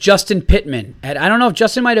 This is Justin Pittman. And I don't know if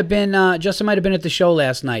Justin might have been at the show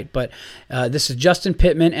last night, but this is Justin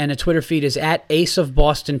Pittman, and the Twitter feed is at Ace of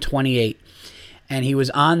Boston 28. And he was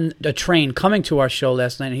on a train coming to our show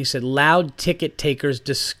last night, and he said, "Loud ticket takers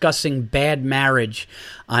discussing bad marriage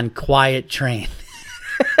on quiet train."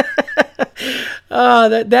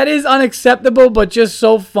 That is unacceptable, but just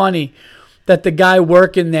so funny. That the guy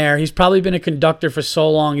working there, he's probably been a conductor for so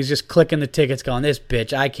long, he's just clicking the tickets going, this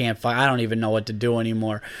bitch, I don't even know what to do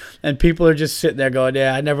anymore. And people are just sitting there going,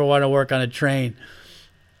 yeah, I never want to work on a train.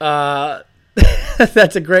 That's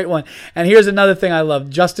a great one. And here's another thing I love.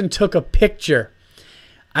 Justin took a picture.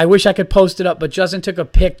 I wish I could post it up, but Justin took a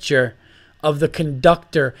picture of the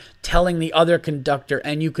conductor telling the other conductor,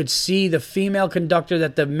 and you could see the female conductor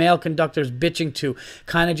that the male conductor is bitching to,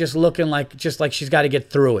 kind of just looking like she's got to get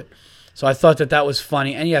through it. So I thought that was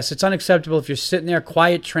funny. And yes, it's unacceptable if you're sitting there,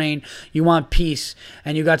 quiet train, you want peace,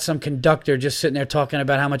 and you got some conductor just sitting there talking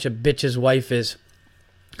about how much a bitch his wife is.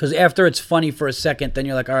 Because after it's funny for a second, then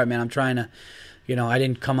you're like, all right, man, I'm trying to, I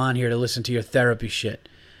didn't come on here to listen to your therapy shit.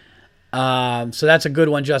 So that's a good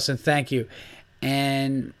one, Justin. Thank you.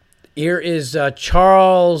 And here is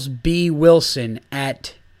Charles B. Wilson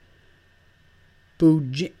at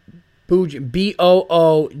Boojing. Boojing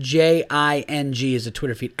is the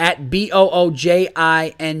Twitter feed. At Boojing.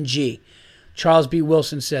 Charles B.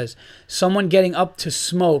 Wilson says, someone getting up to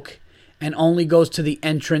smoke and only goes to the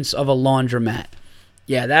entrance of a laundromat.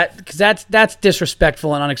 Yeah, that's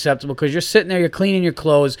disrespectful and unacceptable, because you're sitting there, you're cleaning your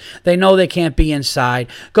clothes. They know they can't be inside.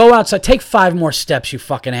 Go outside. Take 5 more steps, you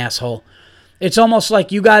fucking asshole. It's almost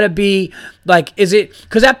like you got to be like, is it,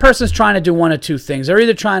 because that person's trying to do one of 2 things. They're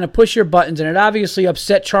either trying to push your buttons, and it obviously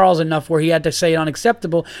upset Charles enough where he had to say it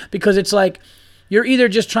unacceptable, because it's like you're either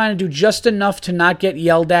just trying to do just enough to not get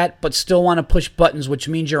yelled at but still want to push buttons, which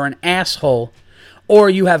means you're an asshole, or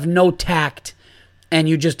you have no tact and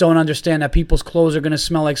you just don't understand that people's clothes are going to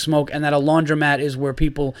smell like smoke, and that a laundromat is where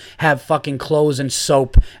people have fucking clothes and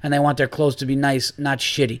soap and they want their clothes to be nice, not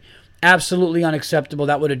shitty. Absolutely unacceptable.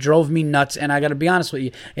 That would have drove me nuts. And I got to be honest with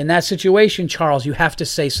you. In that situation, Charles, you have to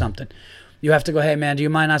say something. You have to go, hey, man, do you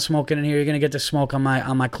mind not smoking in here? You're going to get the smoke on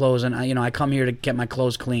my clothes. And, I come here to get my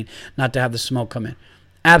clothes clean, not to have the smoke come in.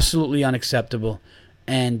 Absolutely unacceptable.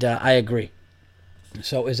 And I agree.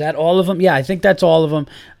 So is that all of them? Yeah, I think that's all of them.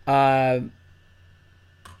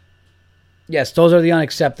 Yes, those are the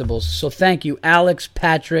unacceptables. So thank you, Alex,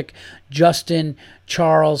 Patrick, Justin,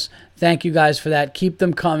 Charles. Thank you guys for that. Keep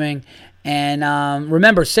them coming. And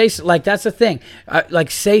remember, that's the thing.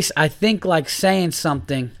 I think saying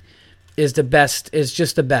something is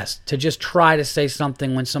just the best. To just try to say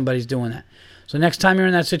something when somebody's doing that. So next time you're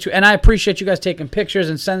in that situation, and I appreciate you guys taking pictures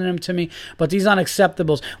and sending them to me, but these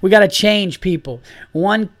unacceptables, we got to change people.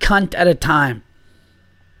 One cunt at a time.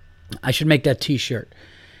 I should make that t-shirt.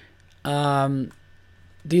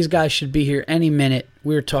 These guys should be here any minute.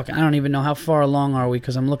 We were talking, I don't even know how far along are we,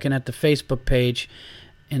 because I'm looking at the Facebook page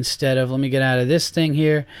instead of, let me get out of this thing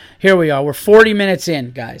here. Here we are. We're 40 minutes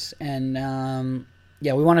in, guys. And,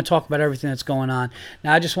 we want to talk about everything that's going on.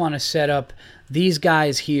 Now, I just want to set up, these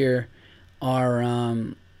guys here are,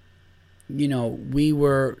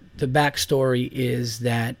 the backstory is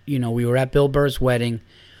that, we were at Bill Burr's wedding.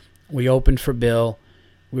 We opened for Bill.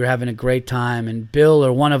 We were having a great time. And Bill,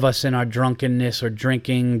 or one of us in our drunkenness or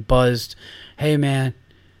drinking, buzzed, hey, man,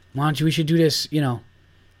 we should do this,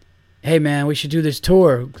 hey, man, we should do this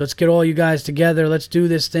tour. Let's get all you guys together. Let's do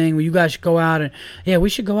this thing. You guys should go out. And yeah, we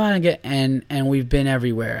should go out and and we've been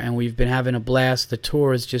everywhere. And we've been having a blast. The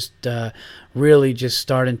tour is just really just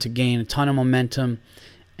starting to gain a ton of momentum.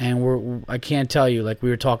 And I can't tell you, like we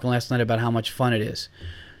were talking last night about how much fun it is.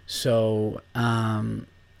 So,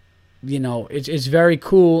 it's very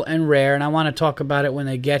cool and rare. And I want to talk about it when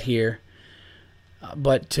they get here.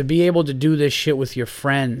 But to be able to do this shit with your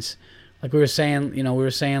friends, like we were saying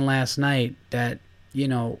last night that,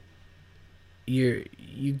 you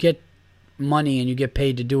get money and you get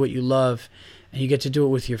paid to do what you love and you get to do it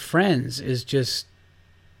with your friends is just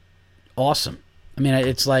awesome. I mean,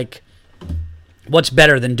 it's like, what's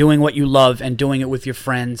better than doing what you love and doing it with your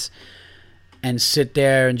friends and sit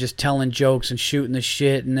there and just telling jokes and shooting the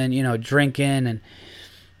shit and then, drinking and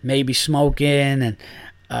maybe smoking and,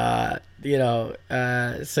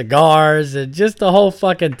 cigars and just the whole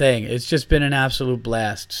fucking thing. It's just been an absolute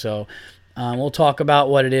blast. So we'll talk about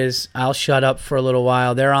what it is. I'll shut up for a little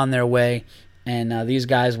while. They're on their way. And these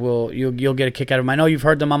guys you'll get a kick out of them. I know you've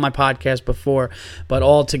heard them on my podcast before, but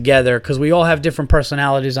all together, because we all have different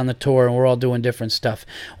personalities on the tour and we're all doing different stuff.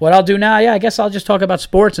 What I'll do now, I guess I'll just talk about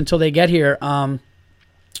sports until they get here. One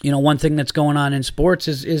thing that's going on in sports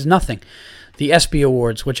is nothing. The ESPY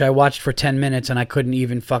Awards, which I watched for 10 minutes and I couldn't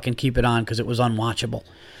even fucking keep it on because it was unwatchable.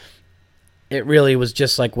 It really was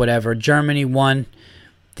just like whatever. Germany won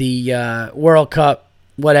the World Cup,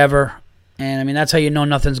 whatever. And, I mean, that's how you know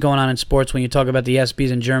nothing's going on in sports when you talk about the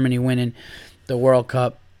ESPYs and Germany winning the World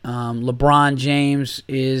Cup. LeBron James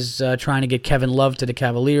is trying to get Kevin Love to the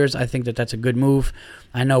Cavaliers. I think that's a good move.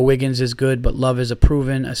 I know Wiggins is good, but Love is a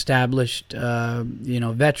proven, established,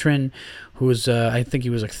 veteran who's, I think he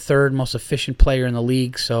was like third most efficient player in the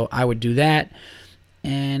league, so I would do that.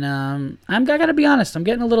 And I got to be honest, I'm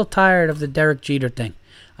getting a little tired of the Derek Jeter thing.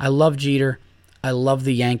 I love Jeter. I love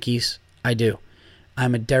the Yankees. I do.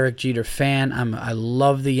 I'm a Derek Jeter fan. I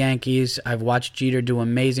love the Yankees. I've watched Jeter do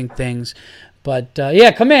amazing things. But,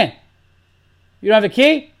 come in. You don't have a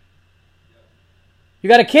key? You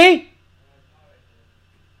got a key?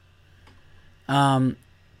 Hold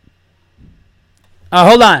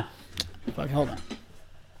on. Fucking hold on.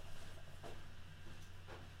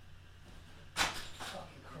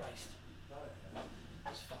 Fucking Christ.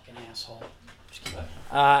 This fucking asshole.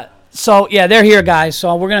 So, they're here, guys.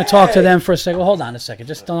 So we're going to talk to them for a second. Well, hold on a second.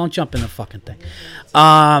 Just don't jump in the fucking thing.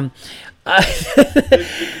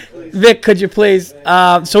 Vic, could you please?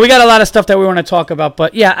 So we got a lot of stuff that we want to talk about.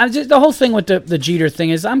 But, the whole thing with the Jeter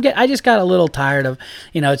thing is I just got a little tired of,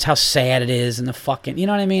 it's how sad it is and the fucking, you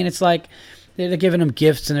know what I mean? It's like they're giving him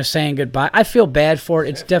gifts and they're saying goodbye. I feel bad for it.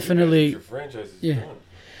 It's definitely. Your franchise is done.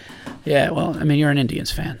 Yeah, well, I mean, you're an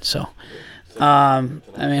Indians fan. So, how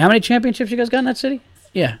many championships you guys got in that city?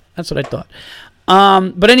 Yeah, that's what I thought.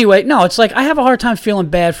 But anyway, no, it's like I have a hard time feeling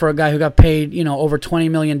bad for a guy who got paid, over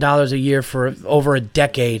 $20 million a year for over a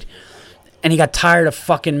decade, and he got tired of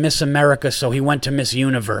fucking Miss America, so he went to Miss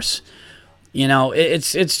Universe.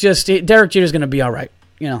 It's just Derek Jeter's gonna be all right.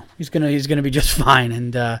 He's gonna be just fine,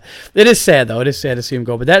 and it is sad though. It is sad to see him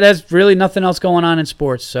go, but there's really nothing else going on in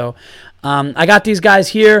sports. So I got these guys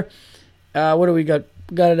here. What do we got?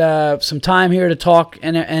 Got some time here to talk,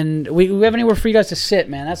 and we have anywhere for you guys to sit,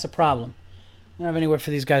 man. That's the problem. We don't have anywhere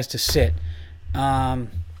for these guys to sit. So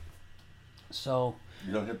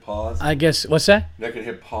you don't hit pause. I guess what's that? You're not gonna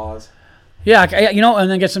hit pause. Yeah,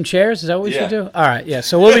 and then get some chairs. Is that what we should do? All right, yeah.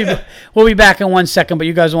 So we'll be back in 1 second, but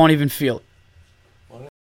you guys won't even feel it.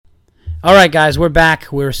 All right, guys, we're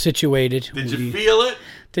back. We're situated. Did you feel it?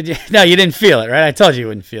 Did you? No, you didn't feel it, right? I told you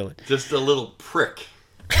wouldn't feel it. Just a little prick.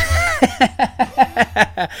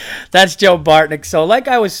 That's Joe Bartnick. So like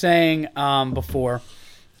I was saying before,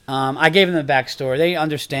 I gave them the backstory. They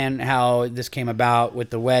understand how this came about with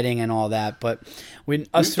the wedding and all that. But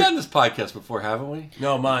we've done this podcast before, haven't we?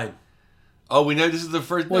 No, mine. Oh, we know this is the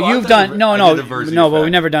first. Well, you've done but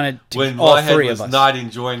we've never done it. When all LAWHEAD three was of us not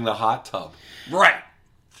enjoying the hot tub. Right.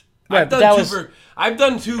 I've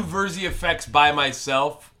done two Verzi effects by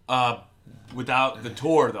myself without the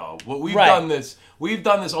tour though. We've done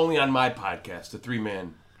this only on my podcast, the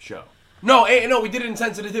 3-man show. No, we did it in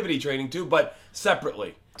sensitivity training too, but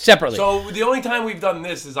separately. So the only time we've done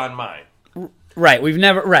this is on mine. Right. We've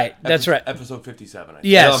never. Right. That's right. Episode 57. I think.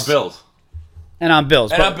 Yes. And on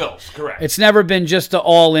Bills. And on Bills. Correct. It's never been just the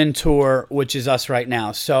all-in tour, which is us right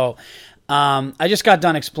now. So. I just got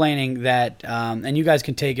done explaining that, and you guys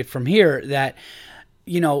can take it from here, that,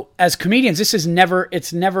 as comedians, it's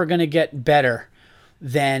never going to get better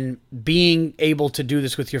than being able to do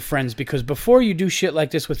this with your friends, because before you do shit like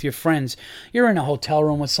this with your friends, you're in a hotel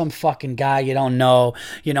room with some fucking guy you don't know.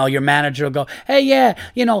 Your manager will go, hey, yeah,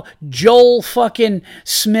 Joel fucking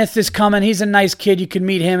Smith is coming. He's a nice kid. You can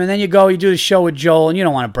meet him. And then you do the show with Joel, and you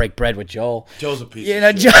don't want to break bread with Joel. Joel's a piece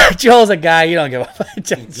of shit. Joel's a guy you don't give a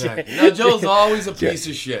fuck. Exactly. No, Joel's always a piece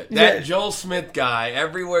of shit. That Joel Smith guy,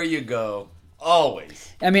 everywhere you go,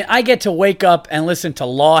 always. I mean, I get to wake up and listen to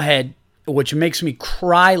Lawhead, which makes me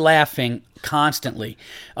cry laughing constantly,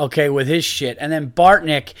 okay, with his shit. And then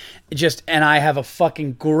Bartnick and I have a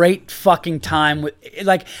fucking great fucking time with,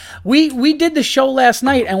 like, we did the show last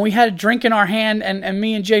night and we had a drink in our hand and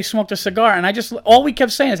me and Jay smoked a cigar, and all we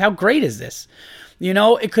kept saying is, how great is this?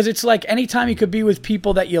 Because it's like anytime you could be with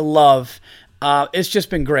people that you love, it's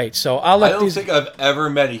just been great. So I don't think I've ever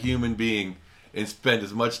met a human being and spent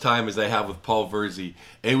as much time as I have with Paul Verzi,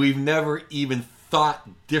 and we've never even thought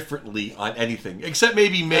differently on anything, except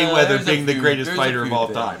maybe Mayweather being the greatest fighter of all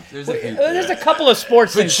time. There's a couple of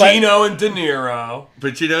sports things. Pacino and De Niro.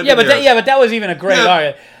 But that was even a great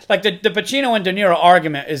argument. Like the Pacino and De Niro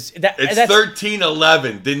argument is that it's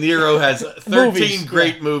 13-11. De Niro has 13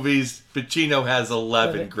 great movies. Pacino has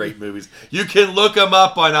 11 great movies. You can look them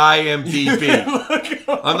up on IMDb.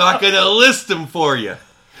 I'm not going to list them for you.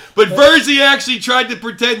 But Verzi actually tried to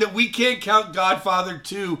pretend that we can't count Godfather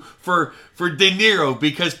 2 for De Niro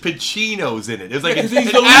because Pacino's in it. It was like an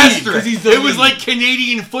asterisk. It was like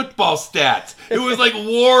Canadian football stats. It was like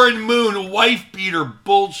Warren Moon wife beater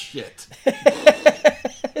bullshit.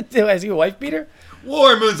 Is he a wife beater?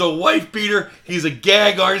 Warren Moon's a wife beater. He's a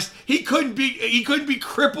gag artist. He couldn't be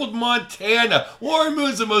crippled Montana. Warren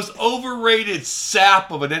Moon's the most overrated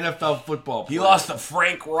sap of an NFL football player. He lost to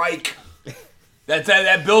Frank Reich.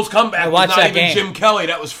 That Bills comeback was not even game. Jim Kelly.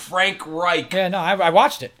 That was Frank Reich. Yeah, no, I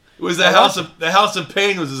watched it. It was the House of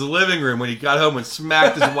Pain was his living room when he got home and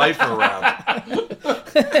smacked his wife around.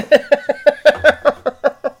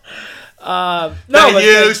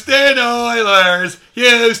 Houston Oilers,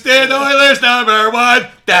 #1.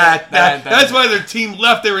 That's why their team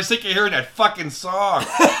left. They were sick of hearing that fucking song.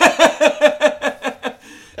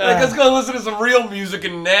 Let's go listen to some real music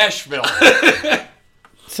in Nashville.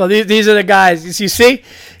 So these are the guys. You see,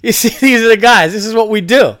 these are the guys. This is what we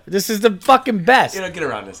do. This is the fucking best. Get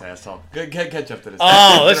around this asshole. Catch up to this.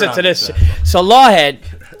 Oh, listen to this. So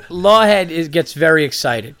Lawhead gets very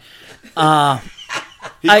excited.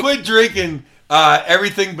 He quit drinking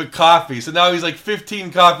everything but coffee, so now he's like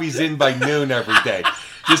 15 coffees in by noon every day.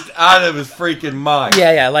 Just out of his freaking mind.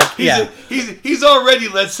 He's already,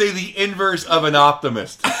 let's say, the inverse of an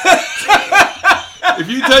optimist. If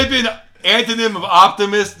you type in antonym of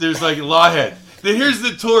optimist, there's like Lawhead. Then here's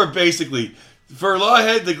the tour basically. For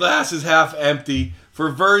Lawhead, the glass is half empty.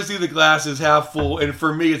 For Verzi, the glass is half full, and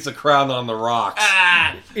for me, it's a crown on the rocks.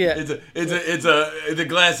 The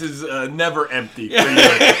glass is never empty. For you.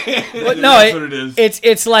 That's what it is.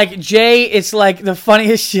 It's like Jay. It's like the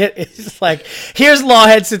funniest shit. It's like, here's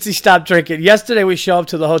Lawhead since he stopped drinking. Yesterday we show up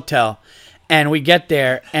to the hotel, and we get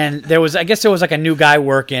there, and there was like a new guy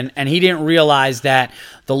working, and he didn't realize that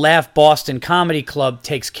the Laugh Boston Comedy Club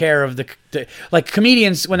takes care of the like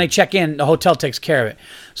comedians when they check in, the hotel takes care of it.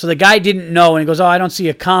 So the guy didn't know, and he goes, "Oh, I don't see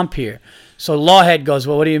a comp here." So Lawhead goes,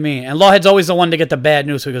 "Well, what do you mean?" And Lawhead's always the one to get the bad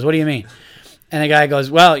news. So he goes, "What do you mean?" And the guy goes,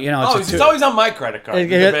 "Well, it's always on my credit card.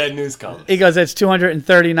 The bad news comes." He goes, "It's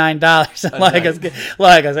 $239."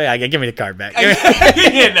 Lawhead goes, "Hey, give me the card back." I'll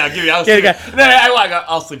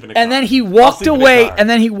sleep in the car. And then he walked away. And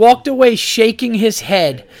then he walked away, shaking his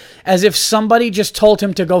head as if somebody just told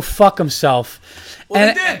him to go fuck himself. Well,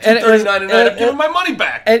 they did. $239 a night. I'm giving my money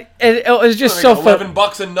back. And it was just so fun.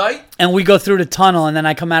 $11 a night. And we go through the tunnel, and then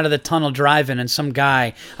I come out of the tunnel driving, and some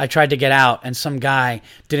guy, I tried to get out, and some guy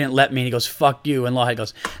didn't let me. And he goes, "Fuck you." And Lawhead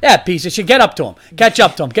goes, "Yeah, piece of shit. Get up to him. Catch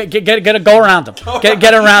up to him. Go around him.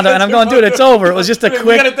 Get around him." And I'm going, "Dude, it's over." It was just a quick.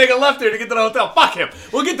 We got to take a left here to get to the hotel. Fuck him.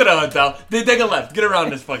 We'll get to the hotel. Then take a left. Get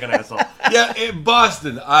around this fucking asshole. Yeah, in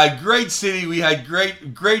Boston, great city. We had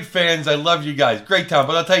great fans. I love you guys. Great town.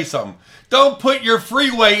 But I'll tell you something. Don't put your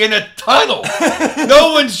freeway in a tunnel.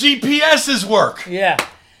 No one's GPS's work. Yeah.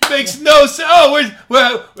 Makes no sense. Oh,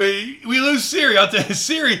 we lose Siri. I'll tell you,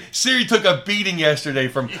 Siri took a beating yesterday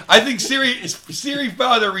from. I think Siri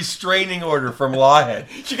filed a restraining order from Lawhead.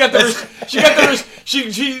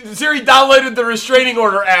 Siri downloaded the restraining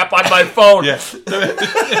order app on my phone. Yeah.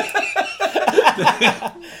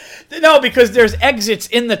 No, because there's exits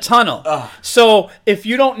in the tunnel. So if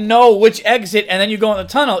you don't know which exit and then you go in the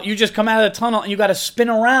tunnel, you just come out of the tunnel and you got to spin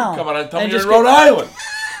around. Come on, tell me you're in Rhode Island.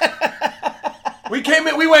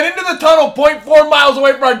 We went into the tunnel 0.4 miles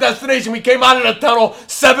away from our destination. We came out of the tunnel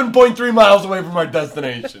 7.3 miles away from our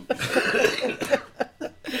destination.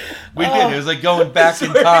 We did. It was like going back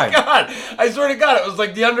in time. I swear to God, it was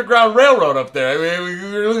like the Underground Railroad up there. I mean,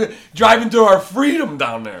 we were driving to our freedom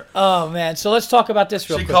down there. Oh, man. So let's talk about this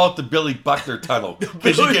real quick. She called it the Billy Buckner Tunnel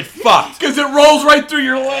because you get fucked. Because it rolls right through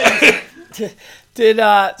your legs.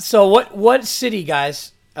 So what city,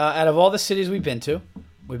 guys, out of all the cities we've been to,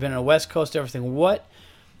 we've been on the West Coast, everything,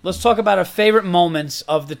 let's talk about our favorite moments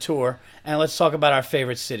of the tour, and let's talk about our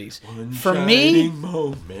favorite cities. For me,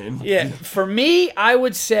 I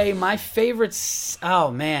would say my favorite.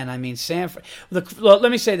 Oh man, I mean San Fran.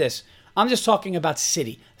 Let me say this. I'm just talking about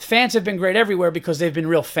city. Fans have been great everywhere because they've been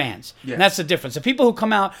real fans. Yes. And that's the difference. The people who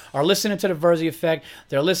come out are listening to the Verzi Effect.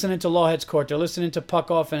 They're listening to Lawhead's Court. They're listening to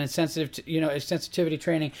Puck Off and sensitivity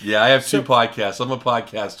training. Yeah, I have two podcasts. I'm a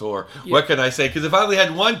podcast whore. Yeah. What can I say? Because if I only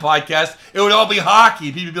had one podcast, it would all be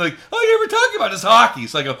hockey. People would be like, "Oh, you ever talk about this hockey?"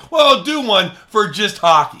 So I go, "Well, I'll do one for just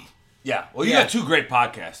hockey." Yeah, well, you got two great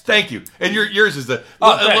podcasts. Thank you. And yours is the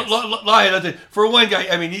Lawhead. For one guy,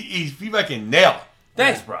 I mean, he fucking nailed it.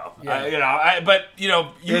 Thanks, bro. Yeah. You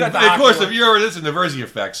got the of course, if you're listening to Verzi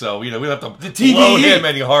Effect, so we don't have to blow him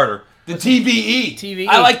any harder. The TVE.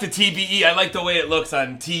 I like the TVE. I like the way it looks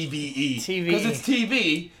on TVE. Because it's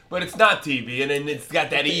TV, but it's not TV, and then it's got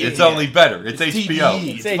that E. It's only better. It's HBO.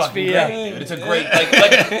 It's HBO. Great. It's a great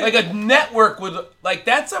like a network with like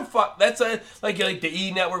that's a like the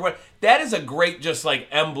E network. That is a great just like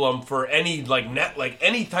emblem for any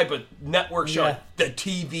any type of network show. Yeah. The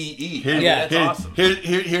TVE. That's awesome.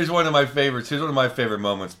 Here's one of my favorites. Here's one of my favorite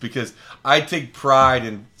moments because I take pride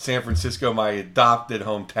in San Francisco, my adopted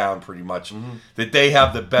hometown, pretty much, that they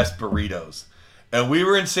have the best burritos. And we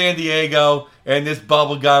were in San Diego, and this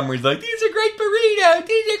bubblegum was like, "These are great burritos.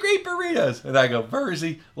 These are great burritos." And I go,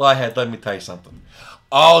 "Verzi, Lawhead, let me tell you something.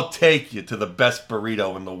 I'll take you to the best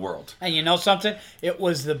burrito in the world." And you know something? It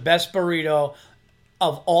was the best burrito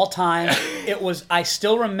of all time. I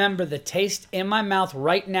still remember the taste in my mouth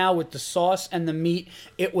right now with the sauce and the meat.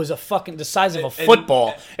 It was the size of a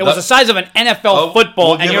football. It was the size of an NFL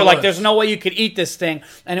football. And you're like, there's no way you could eat this thing.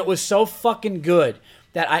 And it was so fucking good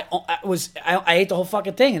that I ate the whole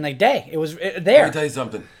fucking thing in a day. It was there. Let me tell you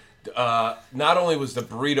something. Not only was the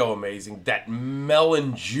burrito amazing, that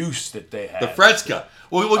melon juice that they had. The Fresca.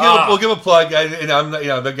 We'll give a plug, and I'm not,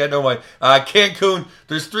 they'll get no way. Cancun.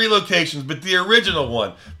 There's 3 locations, but the original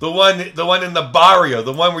one, the one in the barrio,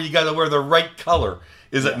 the one where you got to wear the right color,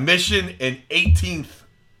 is at Mission and 18th.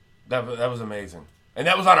 That was amazing, and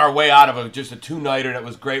that was on our way out of just a 2-nighter. That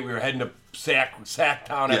was great. We were heading to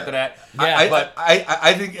Sacktown after that. Yeah,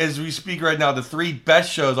 I think as we speak right now, the 3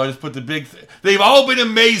 best shows. I'll just put the big. They've all been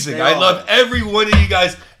amazing. I love every one of you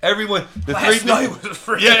guys. Everyone. Last night was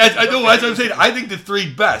free. Yeah, I know. That's what I'm saying. I think the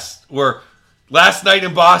 3 best were last night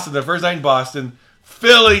in Boston, the first night in Boston,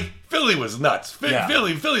 Philly. Philly was nuts.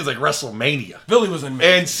 Philly was like WrestleMania. Philly was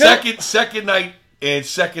amazing. And second night. And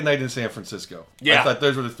second night in San Francisco. Yeah. I thought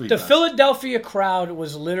those were the 3 The times. Philadelphia crowd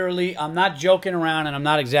was literally, I'm not joking around and I'm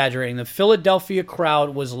not exaggerating, the Philadelphia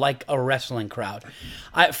crowd was like a wrestling crowd.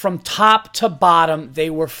 From top to bottom,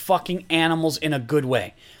 they were fucking animals in a good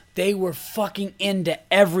way. They were fucking into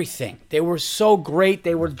everything. They were so great.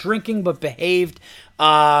 They were drinking but behaved.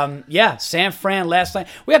 San Fran last night.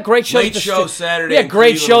 We had great shows. Late show Saturday. We had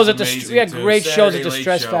great shows at the. We had great shows at the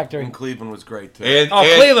Stress Factory. And Cleveland was great too.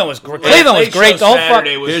 Cleveland was great. Cleveland was great. The whole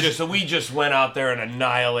Saturday was just. We just went out there and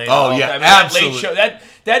annihilated. Oh yeah, absolutely. Late show, that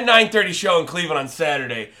 9:30 show in Cleveland on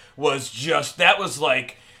Saturday was just. That was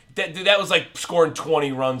like. That was like scoring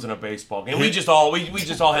 20 runs in a baseball game. We just all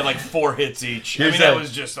had like 4 hits each. That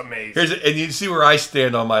was just amazing. And you see where I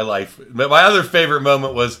stand on my life. My other favorite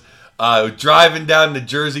moment was driving down the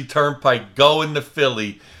Jersey Turnpike, going to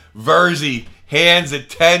Philly. Verzi, hands at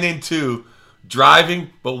 10 and 2, driving,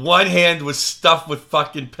 but one hand was stuffed with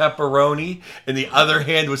fucking pepperoni, and the other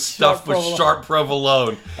hand was stuffed with sharp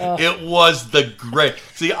provolone. It was the great.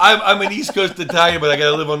 See, I'm an East Coast Italian, but I got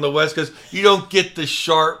to live on the West Coast. You don't get the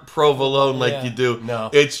sharp provolone like you do. No.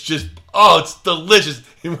 It's just Oh, it's delicious.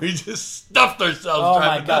 And we just stuffed ourselves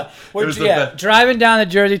driving down. Driving down the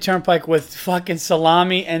Jersey Turnpike with fucking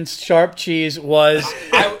salami and sharp cheese was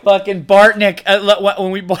fucking Bartnick.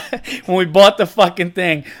 When we bought the fucking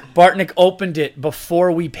thing, Bartnick opened it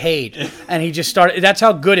before we paid, and he just started. That's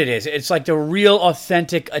how good it is. It's like the real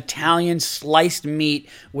authentic Italian sliced meat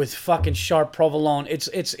with fucking sharp provolone. It's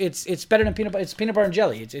better than peanut butter. It's peanut butter and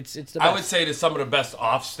jelly. It's the best. I would say to some of the best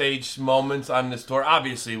offstage moments on this tour,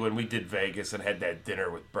 obviously when we did Vegas and had that dinner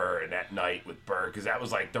with Burr and that night with Burr, because that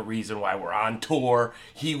was like the reason why we're on tour.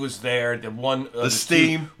 He was there. One of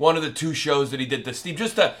the two shows that he did, the Steam,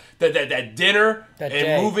 just that dinner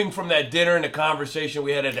moving from that dinner and the conversation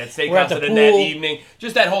we had at that steakhouse and then that evening,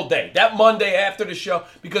 just that whole day, that Monday after the show,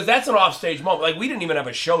 because that's an offstage moment. Like we didn't even have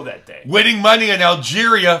a show that day. Winning money in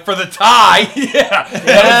Algeria for the tie. That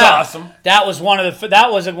was awesome. That was one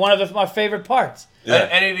of my favorite parts. Yeah.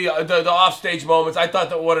 And the offstage moments, I thought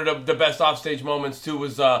that one of the best offstage moments too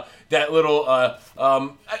was that little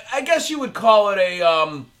I guess you would call it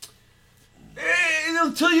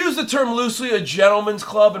to use the term loosely, a gentleman's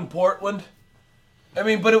club in Portland. I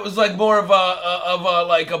mean, but it was like more of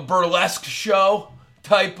a burlesque show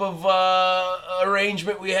type of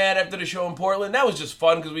arrangement we had after the show in Portland. That was just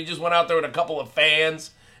fun because we just went out there with a couple of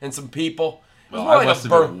fans and some people. I must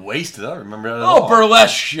have been wasted. I don't remember that at all.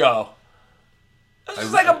 Burlesque show. It was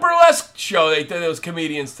just like a burlesque show those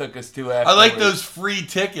comedians took us to after. I like those free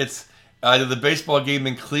tickets to the baseball game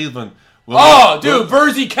in Cleveland.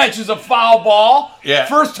 Verzi catches a foul ball. Yeah.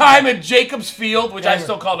 First time at Jacobs Field, which I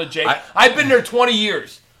still call it Jake. I've been there 20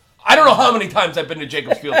 years. I don't know how many times I've been to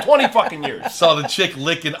Jacobs Field. 20 fucking years. Saw the chick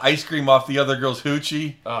licking ice cream off the other girl's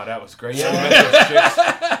hoochie. Oh, that was great. Yeah, we met those chicks.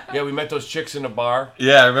 Yeah, we met those chicks in the bar.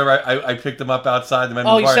 Yeah, I remember I picked them up outside the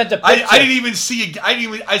bar. You sent the picture. I didn't even see.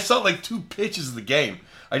 I saw like 2 pitches of the game.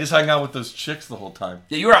 I just hung out with those chicks the whole time.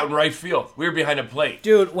 Yeah, you were out in right field. We were behind a plate.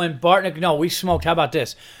 Dude, when Bartnick... we smoked... How about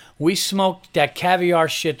this? We smoked that caviar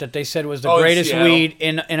shit that they said was the greatest weed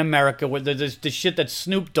in America, with the shit that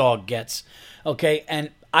Snoop Dogg gets. Okay?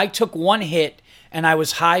 And I took one hit, and I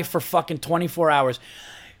was high for fucking 24 hours.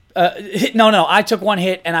 I took one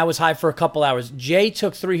hit, and I was high for a couple hours. Jay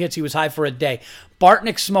took 3 hits. He was high for a day.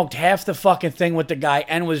 Bartnick smoked half the fucking thing with the guy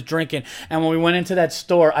and was drinking. And when we went into that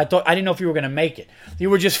store, I didn't know if you were going to make it.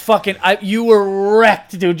 You were just fucking... you were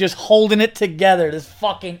wrecked, dude, just holding it together. This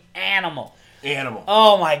fucking animal.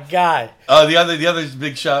 Oh, my God. The other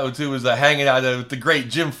big shot, too, was hanging out with the great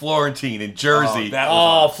Jim Florentine in Jersey. That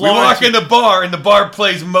was awesome. We walk in the bar, and the bar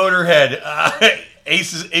plays Motorhead.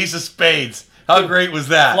 Ace of Spades. How great was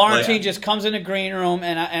that? Florentine just comes in the green room,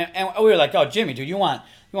 and we were like, "Oh, Jimmy, dude, you want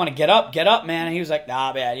to get up, man?" And he was like,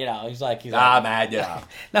 "Nah, man, he's like, man, yeah."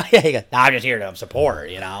 No, yeah, he goes, "Nah, I'm just here to support her,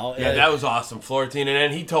 Yeah, that was awesome, Florentine. And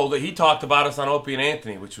then he talked about us on Opie and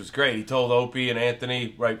Anthony, which was great. He told Opie and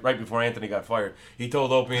Anthony right before Anthony got fired. He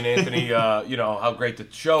told Opie and Anthony, how great the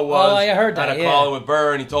show was. Oh, I heard that. Had a call with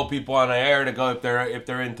Burr, and he told people on the air to go if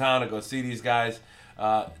they're in town to go see these guys.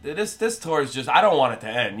 This tour is just, I don't want it to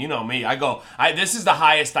end. You know me. This is the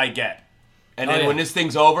highest I get. And then when this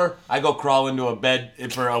thing's over, I go crawl into a bed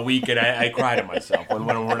for a week and I cry to myself when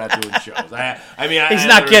we're not doing shows. He's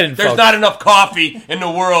not kidding, There's folks. not enough coffee in the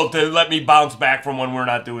world to let me bounce back from when we're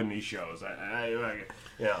not doing these shows.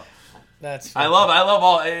 That's. I love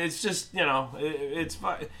all. It's just it's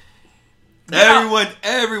fun.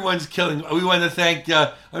 Everyone's killing. We want to thank.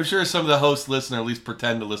 I'm sure some of the hosts listen, or at least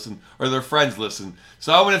pretend to listen, or their friends listen.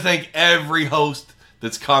 So I want to thank every host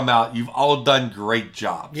that's come out. You've all done great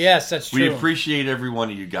jobs. Yes, that's true. We appreciate every one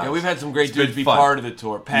of you guys. Yeah, we've had some great dudes be part of the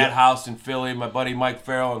tour. Pat House in Philly, my buddy Mike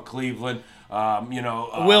Farrell in Cleveland.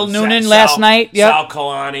 Will Noonan last night. Yep. Sal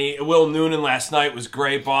Kalani. Will Noonan last night was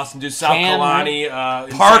great. Boston dude. Sal Kalani.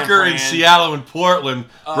 Parker in Seattle and Portland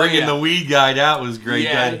bringing the weed guide out was great.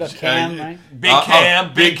 Yeah, Cam, right? Big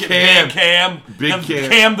Cam,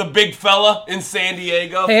 the big fella in San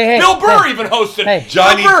Diego. Hey, Bill Burr even hosted.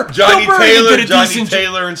 Johnny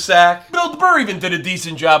Taylor and Sack. Bill Burr even did a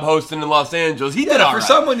decent job hosting in Los Angeles. He did all right. For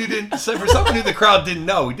someone who the crowd didn't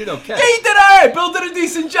know, he did okay. Yeah, he did all right. Bill did a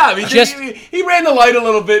decent job. He ran the light a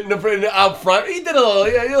little bit out front. He did a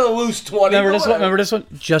little loose 20. Remember this one?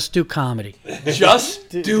 Just do comedy. Just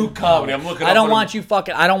do comedy. I'm looking. I don't want you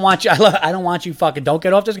fucking. Don't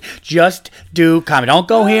get off this. Just do comedy. Don't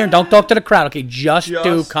go here and don't talk to the crowd. Okay, just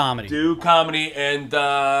do comedy. Do comedy. And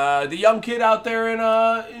the young kid out there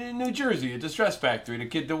in New Jersey at the Stress Factory, the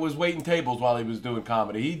kid that was waiting tables while he was doing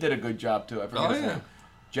comedy, he did a good job too. I forget his name.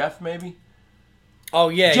 Jeff, maybe. Oh,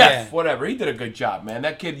 yeah, Jeff, whatever. He did a good job, man.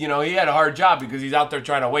 That kid, he had a hard job because he's out there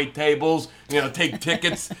trying to wait tables, take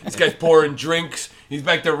tickets. This guy's pouring drinks. He's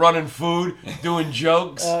back there running food, doing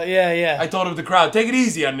jokes. Yeah. I told him to the crowd, take it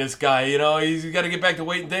easy on this guy. He's got to get back to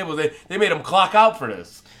waiting tables. They made him clock out for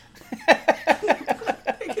this.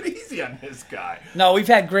 Take it easy on this guy. No, we've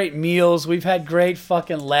had great meals. We've had great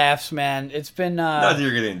fucking laughs, man. It's been... Not that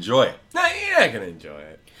you're going to enjoy it. No, you're not going to enjoy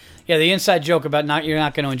it. Yeah, the inside joke about you're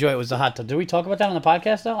not going to enjoy it was the hot tub. Did we talk about that on the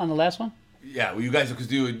podcast, though, on the last one? Yeah, well, you guys,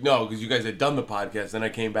 because you guys had done the podcast, then I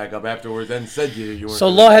came back up afterwards and said you weren't.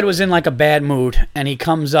 So Lawhead was in like a bad mood, and he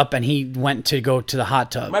comes up and he went to go to the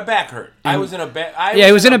hot tub. My back hurt. I was in a bad.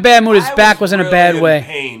 He was in a bad mood. His back was in a bad way. In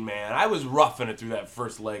pain, man. I was roughing it through that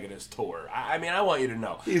first leg of this tour. I mean, I want you to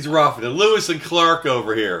know. He's roughing it. Lewis and Clark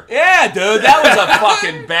over here. Yeah, dude, that was a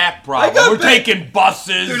fucking back problem. We're taking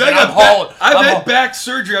buses. Dude, I've had back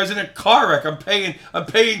surgery. I was in a car wreck. I'm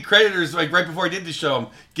paying creditors like right before I did the show. I'm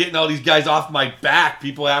getting all these guys off my back.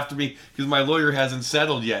 People after me because my lawyer hasn't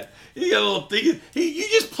settled yet. You got a little thing. You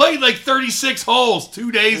just played like 36 holes 2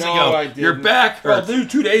 days ago. I didn't. Your back hurts. Well, dude,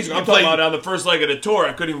 2 days ago. I'm talking about on the first leg of the tour.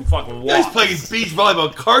 I couldn't even fucking walk. Guys playing beach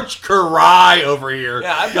volleyball. Karch Karai over here.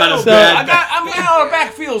 Yeah, our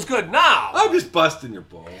back feels good now. I'm just busting your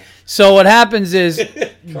balls. So what happens is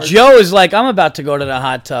Joe is like, I'm about to go to the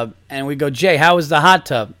hot tub. And we go, Jay, how was the hot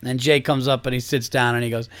tub? And Jay comes up and he sits down and he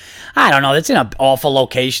goes, I don't know. It's in an awful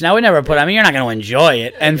location. I would never you're not going to enjoy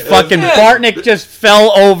it. And fucking Bartnick just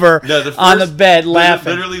fell over on the bed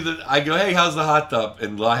laughing. Literally, I go, hey, how's the hot tub?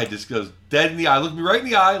 And Lawhead just goes dead in the eye, looked me right in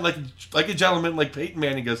the eye like a gentleman, like Peyton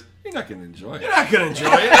Manning goes, you're not going to enjoy it. You're not going to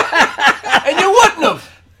enjoy it. And you wouldn't have.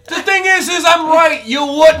 The thing is I'm right. You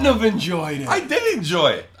wouldn't have enjoyed it. I did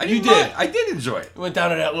enjoy it. I did enjoy it. Went down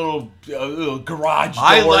to that little garage door.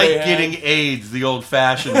 I like getting AIDS the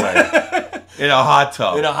old-fashioned way. In a hot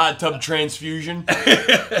tub. In a hot tub transfusion.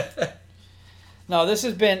 No, this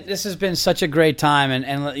has been such a great time,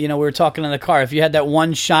 and we were talking in the car. If you had that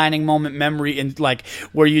one shining moment memory in like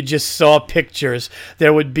where you just saw pictures,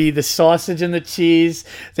 there would be the sausage and the cheese.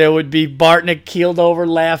 There would be Bartnick keeled over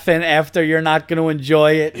laughing after you're not going to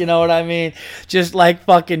enjoy it. You know what I mean? Just like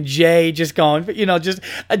fucking Jay, just going.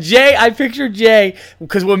 Jay. I picture Jay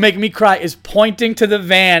because what making me cry is pointing to the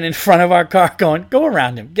van in front of our car, going, "Go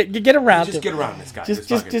around him, get around him, just get around this guy,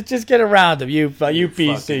 just get around him, you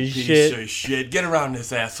piece of shit." Get around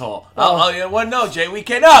this asshole. No, Jay, we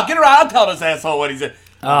can't. No, get around. I'll tell this asshole what he said.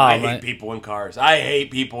 I hate people in cars. I hate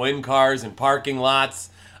people in cars and parking lots.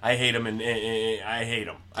 I hate them, I hate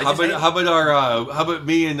them. How about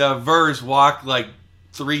me and Verse walk like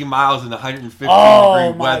 3 miles in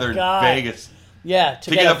 115-degree weather in Vegas? Yeah, to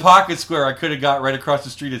get a pocket square I could have got right across the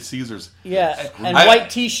street at Caesars. Yeah, and white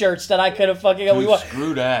T-shirts that I could have fucking got.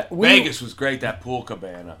 Screw that. Vegas was great. That pool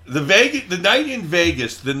cabana. The night in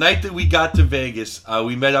Vegas, the night that we got to Vegas,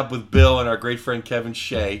 we met up with Bill and our great friend Kevin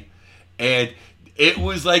Shea, and it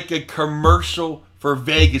was like a commercial for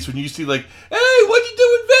Vegas when you see like, hey, what'd you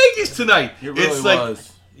do in Vegas tonight? It really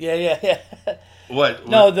was. Yeah. What?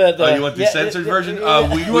 No, you want the censored version? We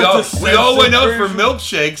all went out for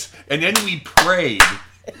milkshakes, and then we prayed.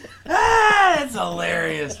 That's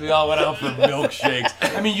hilarious. We all went out for milkshakes.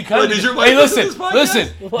 I mean, you kind of. Hey, listen.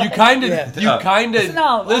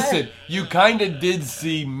 You kind of did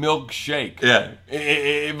see milkshake. Yeah.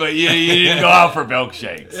 But you didn't go out for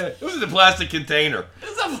milkshakes. Yeah. It was in a plastic container.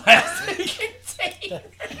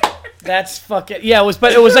 That's fucking It was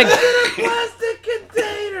like plastic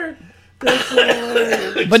container.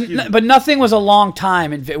 But nothing was a long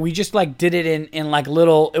time, and we just like did it in like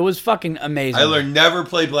little. It was fucking amazing. I learned never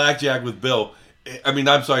play blackjack with Bill.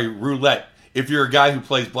 Roulette. If you're a guy who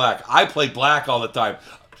plays black, I play black all the time.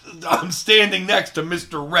 I'm standing next to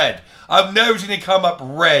Mr. Red. I've never seen it come up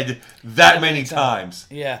red that many times.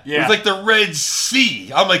 Yeah. It was like the Red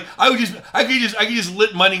Sea. I'm like, I could just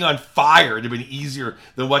lit money on fire. It'd have been easier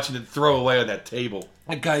than watching it throw away on that table.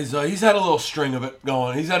 That guy's, he's had a little string of it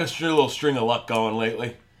going. He's had a little string of luck going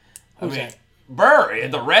lately. Burr,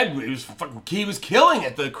 the Red, he was killing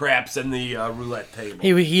at the craps and the roulette table.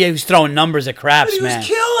 He was throwing numbers at craps, he was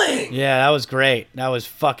killing. Yeah, that was great. That was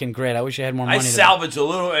fucking great. I wish I had more money. I salvaged a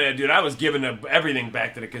little, dude. I was giving everything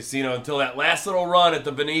back to the casino until that last little run at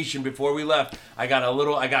the Venetian before we left. I got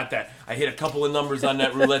that. I hit a couple of numbers on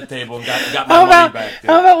that roulette table and got my money back. Dude.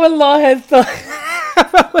 How about when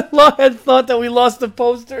Lawhead thought that we lost the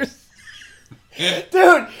posters?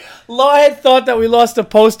 Dude, Lawhead thought that we lost the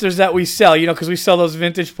posters that we sell, because we sell those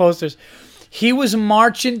vintage posters. He was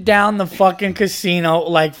marching down the fucking casino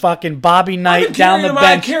like fucking Bobby Knight down the bench.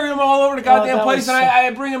 I carry him all over the goddamn place, and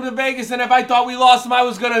I bring him to Vegas. And if I thought we lost him, I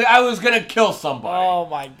was gonna kill somebody. Oh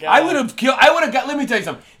my god! I would have killed. I would have got. Let me tell you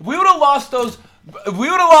something. If we would have lost those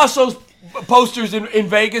posters in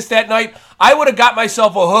Vegas that night, I would have got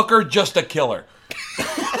myself a hooker just to kill her.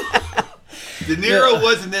 De Niro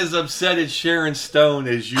wasn't as upset at Sharon Stone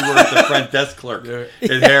as you were at the front desk clerk at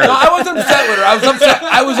Harris. No, I wasn't upset with her.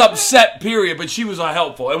 I was upset, period, but she was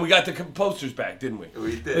helpful. And we got the posters back, didn't we?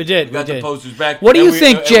 We did. We got the posters back. What do you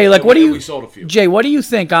think, Jay? We sold a few. Jay, what do you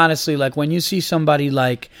think, honestly, like when you see somebody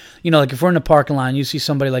like, like if we're in the parking lot and you see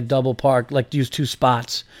somebody like double park, like use 2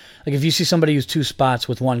 spots. Like if you see somebody use 2 spots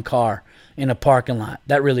with 1 car in a parking lot,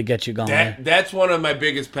 that really gets you going. That's one of my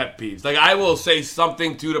biggest pet peeves. Like I will say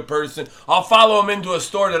something to the person. I'll follow them into a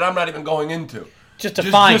store that I'm not even going into. Just to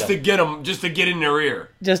get them, just to get in their ear.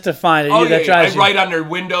 Just to find it. Oh, I write on their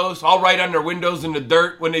windows. I'll write on their windows in the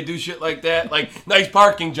dirt when they do shit like that. Like, nice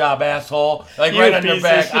parking job, asshole. Like, right on their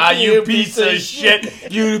back. You piece of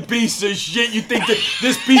shit. You piece of shit. You think that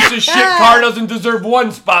this piece of shit car doesn't deserve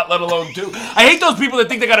 1 spot, let alone 2. I hate those people that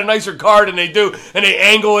think they got a nicer car than they do, and they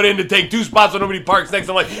angle it in to take 2 spots when nobody parks next.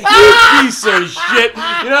 I'm like, you piece of shit.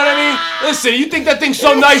 You know what I mean? Listen, you think that thing's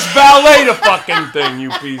so nice, valet the fucking thing,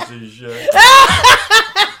 you piece of shit.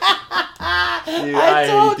 I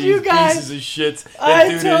told you guys. Pieces of shit that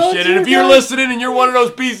do this shit. And if you're listening and you're one of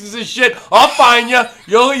those pieces of shit, I'll find you.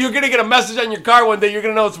 You're gonna get a message on your car one day. You're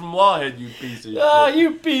gonna know it's from Lawhead. You piece of shit. Oh,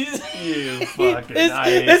 you piece. You fucking.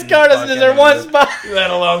 This car doesn't deserve 1 spot.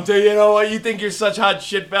 Let alone too. You know what? You think you're such hot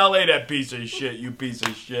shit valet? That piece of shit. You piece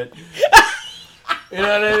of shit. You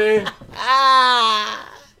know what I mean?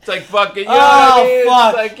 It's like fucking, you know what I mean?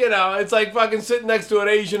 Fuck. It's like, it's like fucking sitting next to an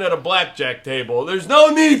Asian at a blackjack table. There's no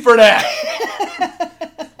need for that.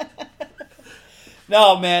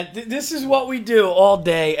 No, man, this is what we do all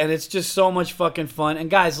day, and it's just so much fucking fun. And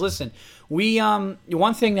guys, listen,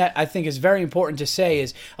 one thing that I think is very important to say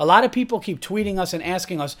is a lot of people keep tweeting us and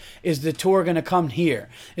asking us, is the tour going to come here?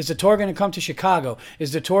 Is the tour going to come to Chicago?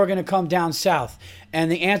 Is the tour going to come down south? And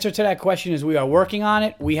the answer to that question is we are working on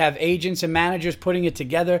it. We have agents and managers putting it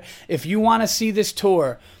together. If you want to see this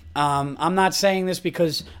tour, I'm not saying this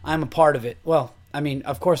because I'm a part of it. Well, I mean,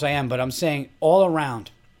 of course I am, but I'm saying all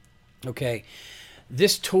around, okay?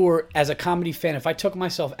 This tour, as a comedy fan, if I took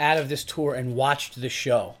myself out of this tour and watched the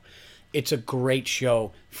show, it's a great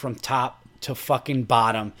show from top to fucking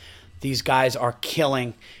bottom. These guys are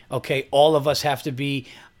killing. Okay, all of us have to be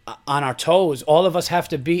on our toes. All of us have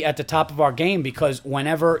to be at the top of our game because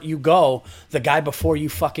whenever you go, the guy before you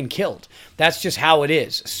fucking killed. That's just how it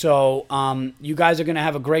is. So you guys are going to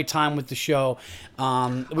have a great time with the show.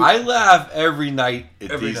 I laugh every night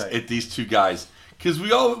at these 2 guys. Because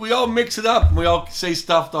we all mix it up and we all say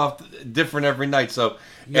stuff off different every night. So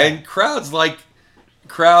and crowds like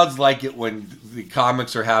it when the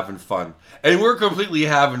comics are having fun, and we're completely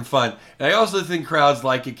having fun. And I also think crowds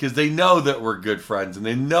like it because they know that we're good friends and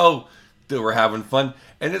they know that we're having fun.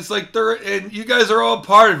 And it's like and you guys are all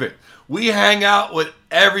part of it. We hang out with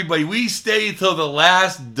everybody. We stay till the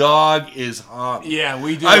last dog is hung. Yeah,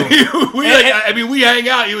 we do. I mean, we hang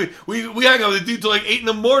out. We hang out with the dude till like 8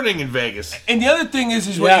 a.m. in Vegas. And the other thing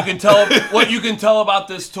is what you can tell. What you can tell about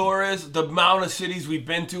this tour is the amount of cities we've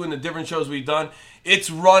been to and the different shows we've done.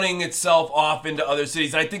 It's running itself off into other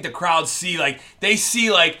cities. I think the crowds see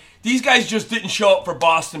these guys just didn't show up for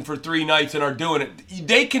Boston for 3 nights and are doing it.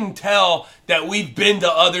 They can tell that we've been to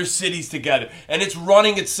other cities together, and it's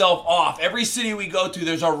running itself off. Every city we go to,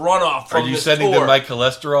 there's a runoff from this tour. Are you sending them my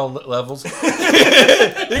cholesterol levels? You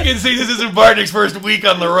can see this isn't Bartnick's first week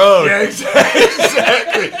on the road. Yeah,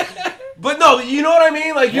 exactly. But no, you know what I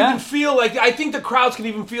mean? Like, you can feel, like, I think the crowds can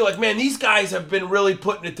even feel like, man, these guys have been really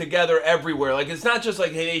putting it together everywhere. Like, it's not just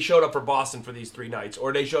like, hey, they showed up for Boston for these 3 nights,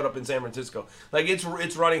 or they showed up in San Francisco. Like, it's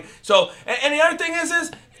running. So, and the other thing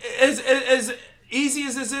is as easy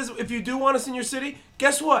as this is, if you do want us in your city,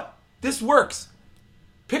 guess what? This works.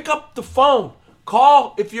 Pick up the phone.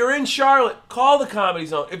 Call, if you're in Charlotte, call the Comedy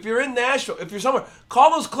Zone. If you're in Nashville, if you're somewhere,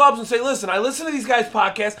 call those clubs and say, listen, I listen to these guys'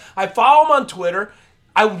 podcasts. I follow them on Twitter.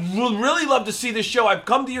 I would really love to see this show. I've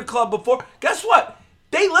come to your club before. Guess what?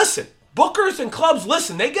 They listen. Bookers and clubs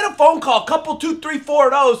listen. They get a phone call, a couple, 2, 3, 4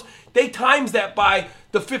 of those. They times that by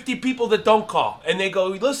the 50 people that don't call. And they go,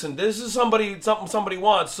 listen, this is something somebody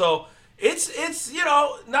wants. So it's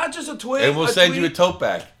not just a tweet. And we'll send you a tote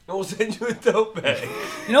bag. And we'll send you a tote bag.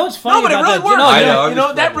 You know what's funny? No, but it really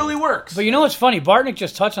works. That really works. But you know what's funny? Bartnick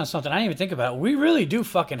just touched on something I didn't even think about. We really do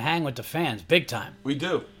fucking hang with the fans big time. We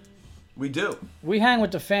do. We do. We hang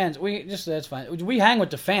with the fans. That's fine. We hang with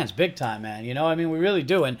the fans big time, man. You know, I mean, we really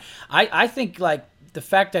do. And I think, like, the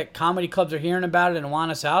fact that comedy clubs are hearing about it and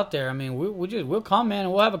want us out there, I mean, we'll come, man,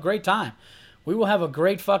 and we'll have a great time. We will have a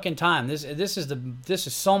great fucking time. This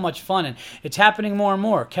is so much fun, and it's happening more and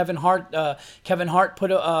more. Kevin Hart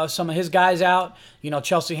put some of his guys out. You know,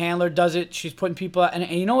 Chelsea Handler does it. She's putting people out, and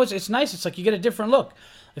you know it's nice. It's like you get a different look.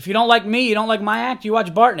 If you don't like me, you don't like my act, you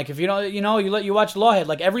watch Bartnick. If you don't, you watch Lawhead.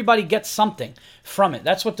 Like, everybody gets something from it.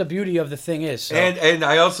 That's what the beauty of the thing is. So. And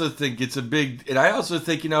I also think it's a big. And I also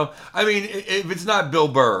think, I mean, if it's not Bill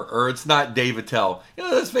Burr or it's not Dave Attell,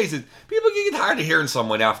 let's face it, people get tired of hearing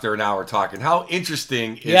someone after an hour talking. How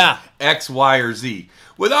interesting is X, Y, or Z?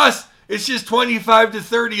 With us, it's just 25 to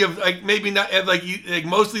 30 of, like, maybe not like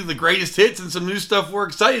mostly the greatest hits and some new stuff we're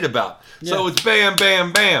excited about. Yeah. So it's bam,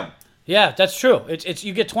 bam, bam. Yeah, that's true. It's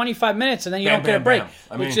you get 25 minutes and then you don't get a break.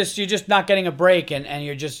 I mean, you're just not getting a break, and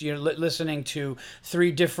you're listening to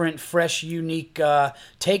 3 different, fresh, unique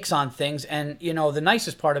takes on things. And the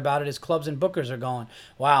nicest part about it is clubs and bookers are going,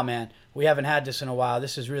 wow, man, we haven't had this in a while.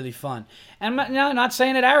 This is really fun. And I'm not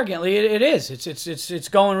saying it arrogantly. It is. It's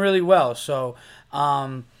going really well. So,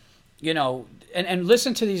 And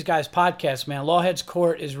listen to these guys' podcasts, man. Lawhead's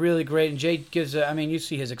Court is really great, and Jay gives. You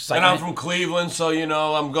see his excitement. And I'm from Cleveland, so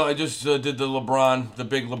I just did the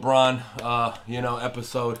big LeBron,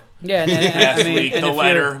 episode. Yeah, last week, the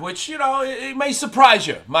letter, which it may surprise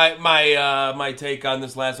you. My take on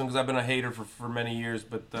this last one, because I've been a hater for many years,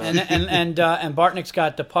 but and Bartnick's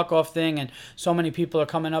got the puck off thing, and so many people are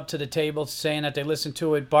coming up to the table saying that they listen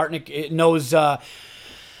to it. Bartnick knows.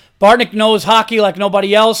 Bartnick knows hockey like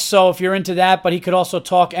nobody else, so if you're into that, but he could also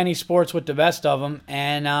talk any sports with the best of them.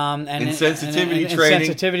 And sensitivity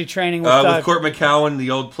training with Court McCowan,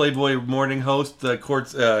 the old Playboy morning host.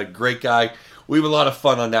 Court's a great guy. We have a lot of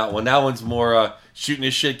fun on that one. That one's more shooting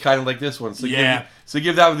his shit, kind of like this one. So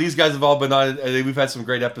give that. These guys have all been on. We've had some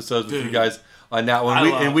great episodes with you guys on that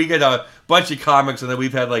one. We get a bunch of comics, and then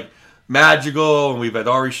we've had like Magical, and we've had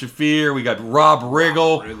Ari Shaffir, we got Rob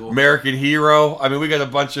Riggle, American Hero. I mean, we got a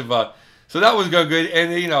bunch of so that was going good,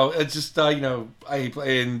 and it's just I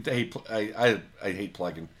hate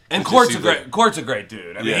plugging. And Court's a great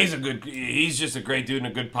dude. I mean, he's just a great dude and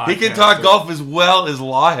a good podcast. He can talk golf as well as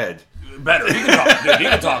Lawhead. Better. He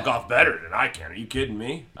can talk golf better than I can. Are you kidding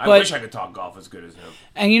me? I wish I could talk golf as good as him.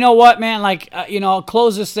 And you know what, man? Like, I'll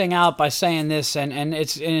close this thing out by saying this, and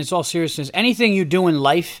it's all seriousness. Anything you do in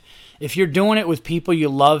life, if you're doing it with people you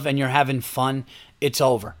love and you're having fun, it's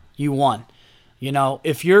over. You won.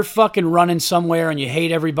 If you're fucking running somewhere and you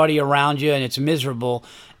hate everybody around you and it's miserable,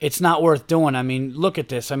 it's not worth doing. I mean, look at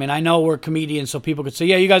this. I mean, I know we're comedians, so people could say,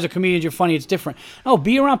 yeah, you guys are comedians, you're funny, it's different. No,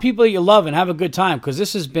 be around people that you love and have a good time, because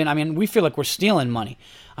this has been, I mean, we feel like we're stealing money.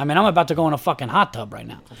 I mean, I'm about to go in a fucking hot tub right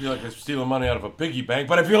now. I feel like I'm stealing money out of a piggy bank,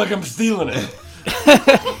 but I feel like I'm stealing it.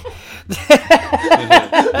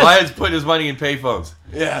 Lion's putting his money in payphones.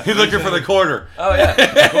 Yeah. He's looking for the quarter. Oh, yeah.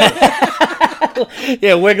 Of course.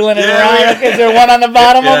 Yeah, wiggling it around. Is there one on the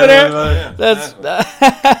bottom over there? That's.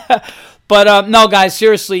 But no, guys,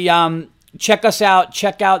 seriously, check us out.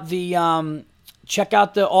 Check out the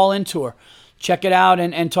All In tour. Check it out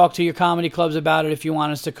and talk to your comedy clubs about it if you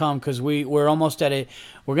want us to come, because we're almost at it.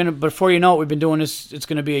 We're gonna, before you know it, we've been doing this. It's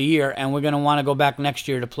gonna be a year, and we're gonna want to go back next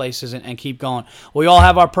year to places and keep going. We all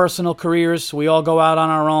have our personal careers. We all go out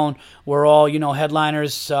on our own. We're all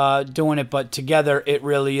headliners doing it, but together it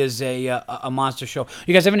really is a monster show.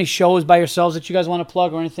 You guys have any shows by yourselves that you guys want to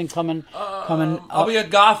plug or anything coming? I'll be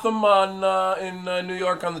at Gotham in New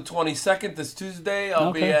York on the 22nd. This Tuesday.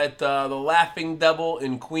 I'll be at the Laughing Devil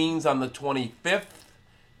in Queens on the 25th.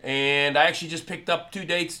 And I actually just picked up 2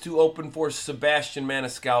 dates to open for Sebastian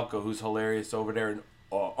Maniscalco, who's hilarious over there in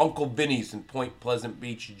Uncle Vinny's in Point Pleasant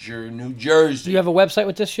Beach, New Jersey. Do you have a website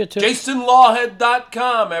with this shit too?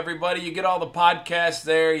 JasonLawhead.com, everybody. You get all the podcasts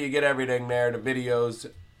there. You get everything there. The videos,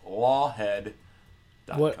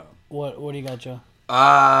 Lawhead.com. What do you got, Joe?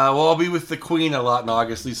 Well, I'll be with the Queen a lot in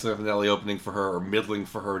August. Lisa Ravanelli opening for her, or middling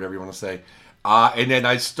for her, whatever you want to say. And then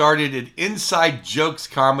I started an Inside Jokes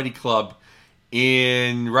Comedy Club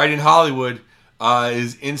right in Hollywood,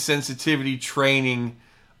 is Insensitivity Training,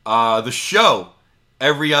 the show,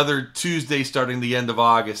 every other Tuesday starting the end of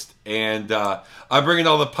August. And I'm bringing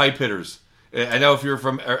all the pipe hitters. I know if you're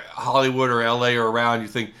from Hollywood or LA or around, you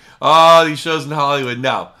think, these shows in Hollywood.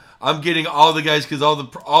 No, I'm getting all the guys, because all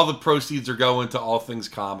the proceeds are going to all things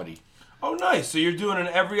comedy. Oh, nice. So you're doing it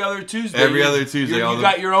every other Tuesday. Every other Tuesday. You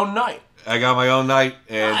got your own night. I got my own night,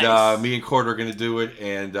 and nice. Me and Cord are going to do it,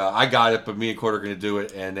 and I got it, but me and Cord are going to do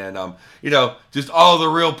it, and then, just all the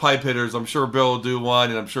real pipe hitters. I'm sure Bill will do one,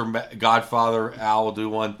 and I'm sure Godfather Al will do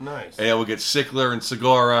one. Nice. And we'll get Sickler and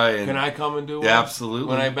Segura. And can I come and do one? Absolutely.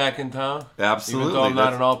 When I'm back in town? Absolutely. Even though I'm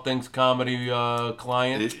not an All Things Comedy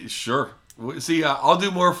client? Sure. See, I'll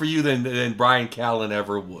do more for you than Brian Callen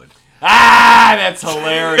ever would. That's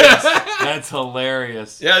hilarious. That's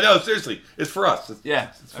hilarious. Yeah, no, seriously. It's for us.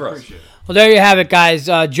 It's for us. Well, there you have it, guys.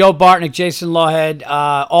 Joe Bartnick, Jason LAWHEAD,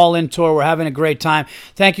 all in tour. We're having a great time.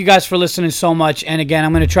 Thank you guys for listening so much. And again,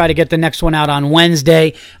 I'm going to try to get the next one out on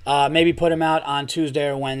Wednesday. Maybe put them out on Tuesday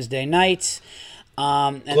or Wednesday nights.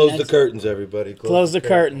 Close the curtains, everybody. Close the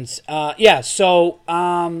curtains.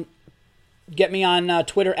 So get me on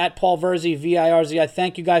Twitter at Paul Virzi, VIRZ. I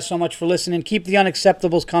thank you guys so much for listening. Keep the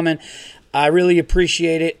unacceptables coming. I really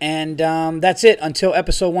appreciate it. And that's it. Until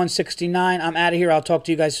episode 169, I'm out of here. I'll talk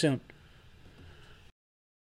to you guys soon.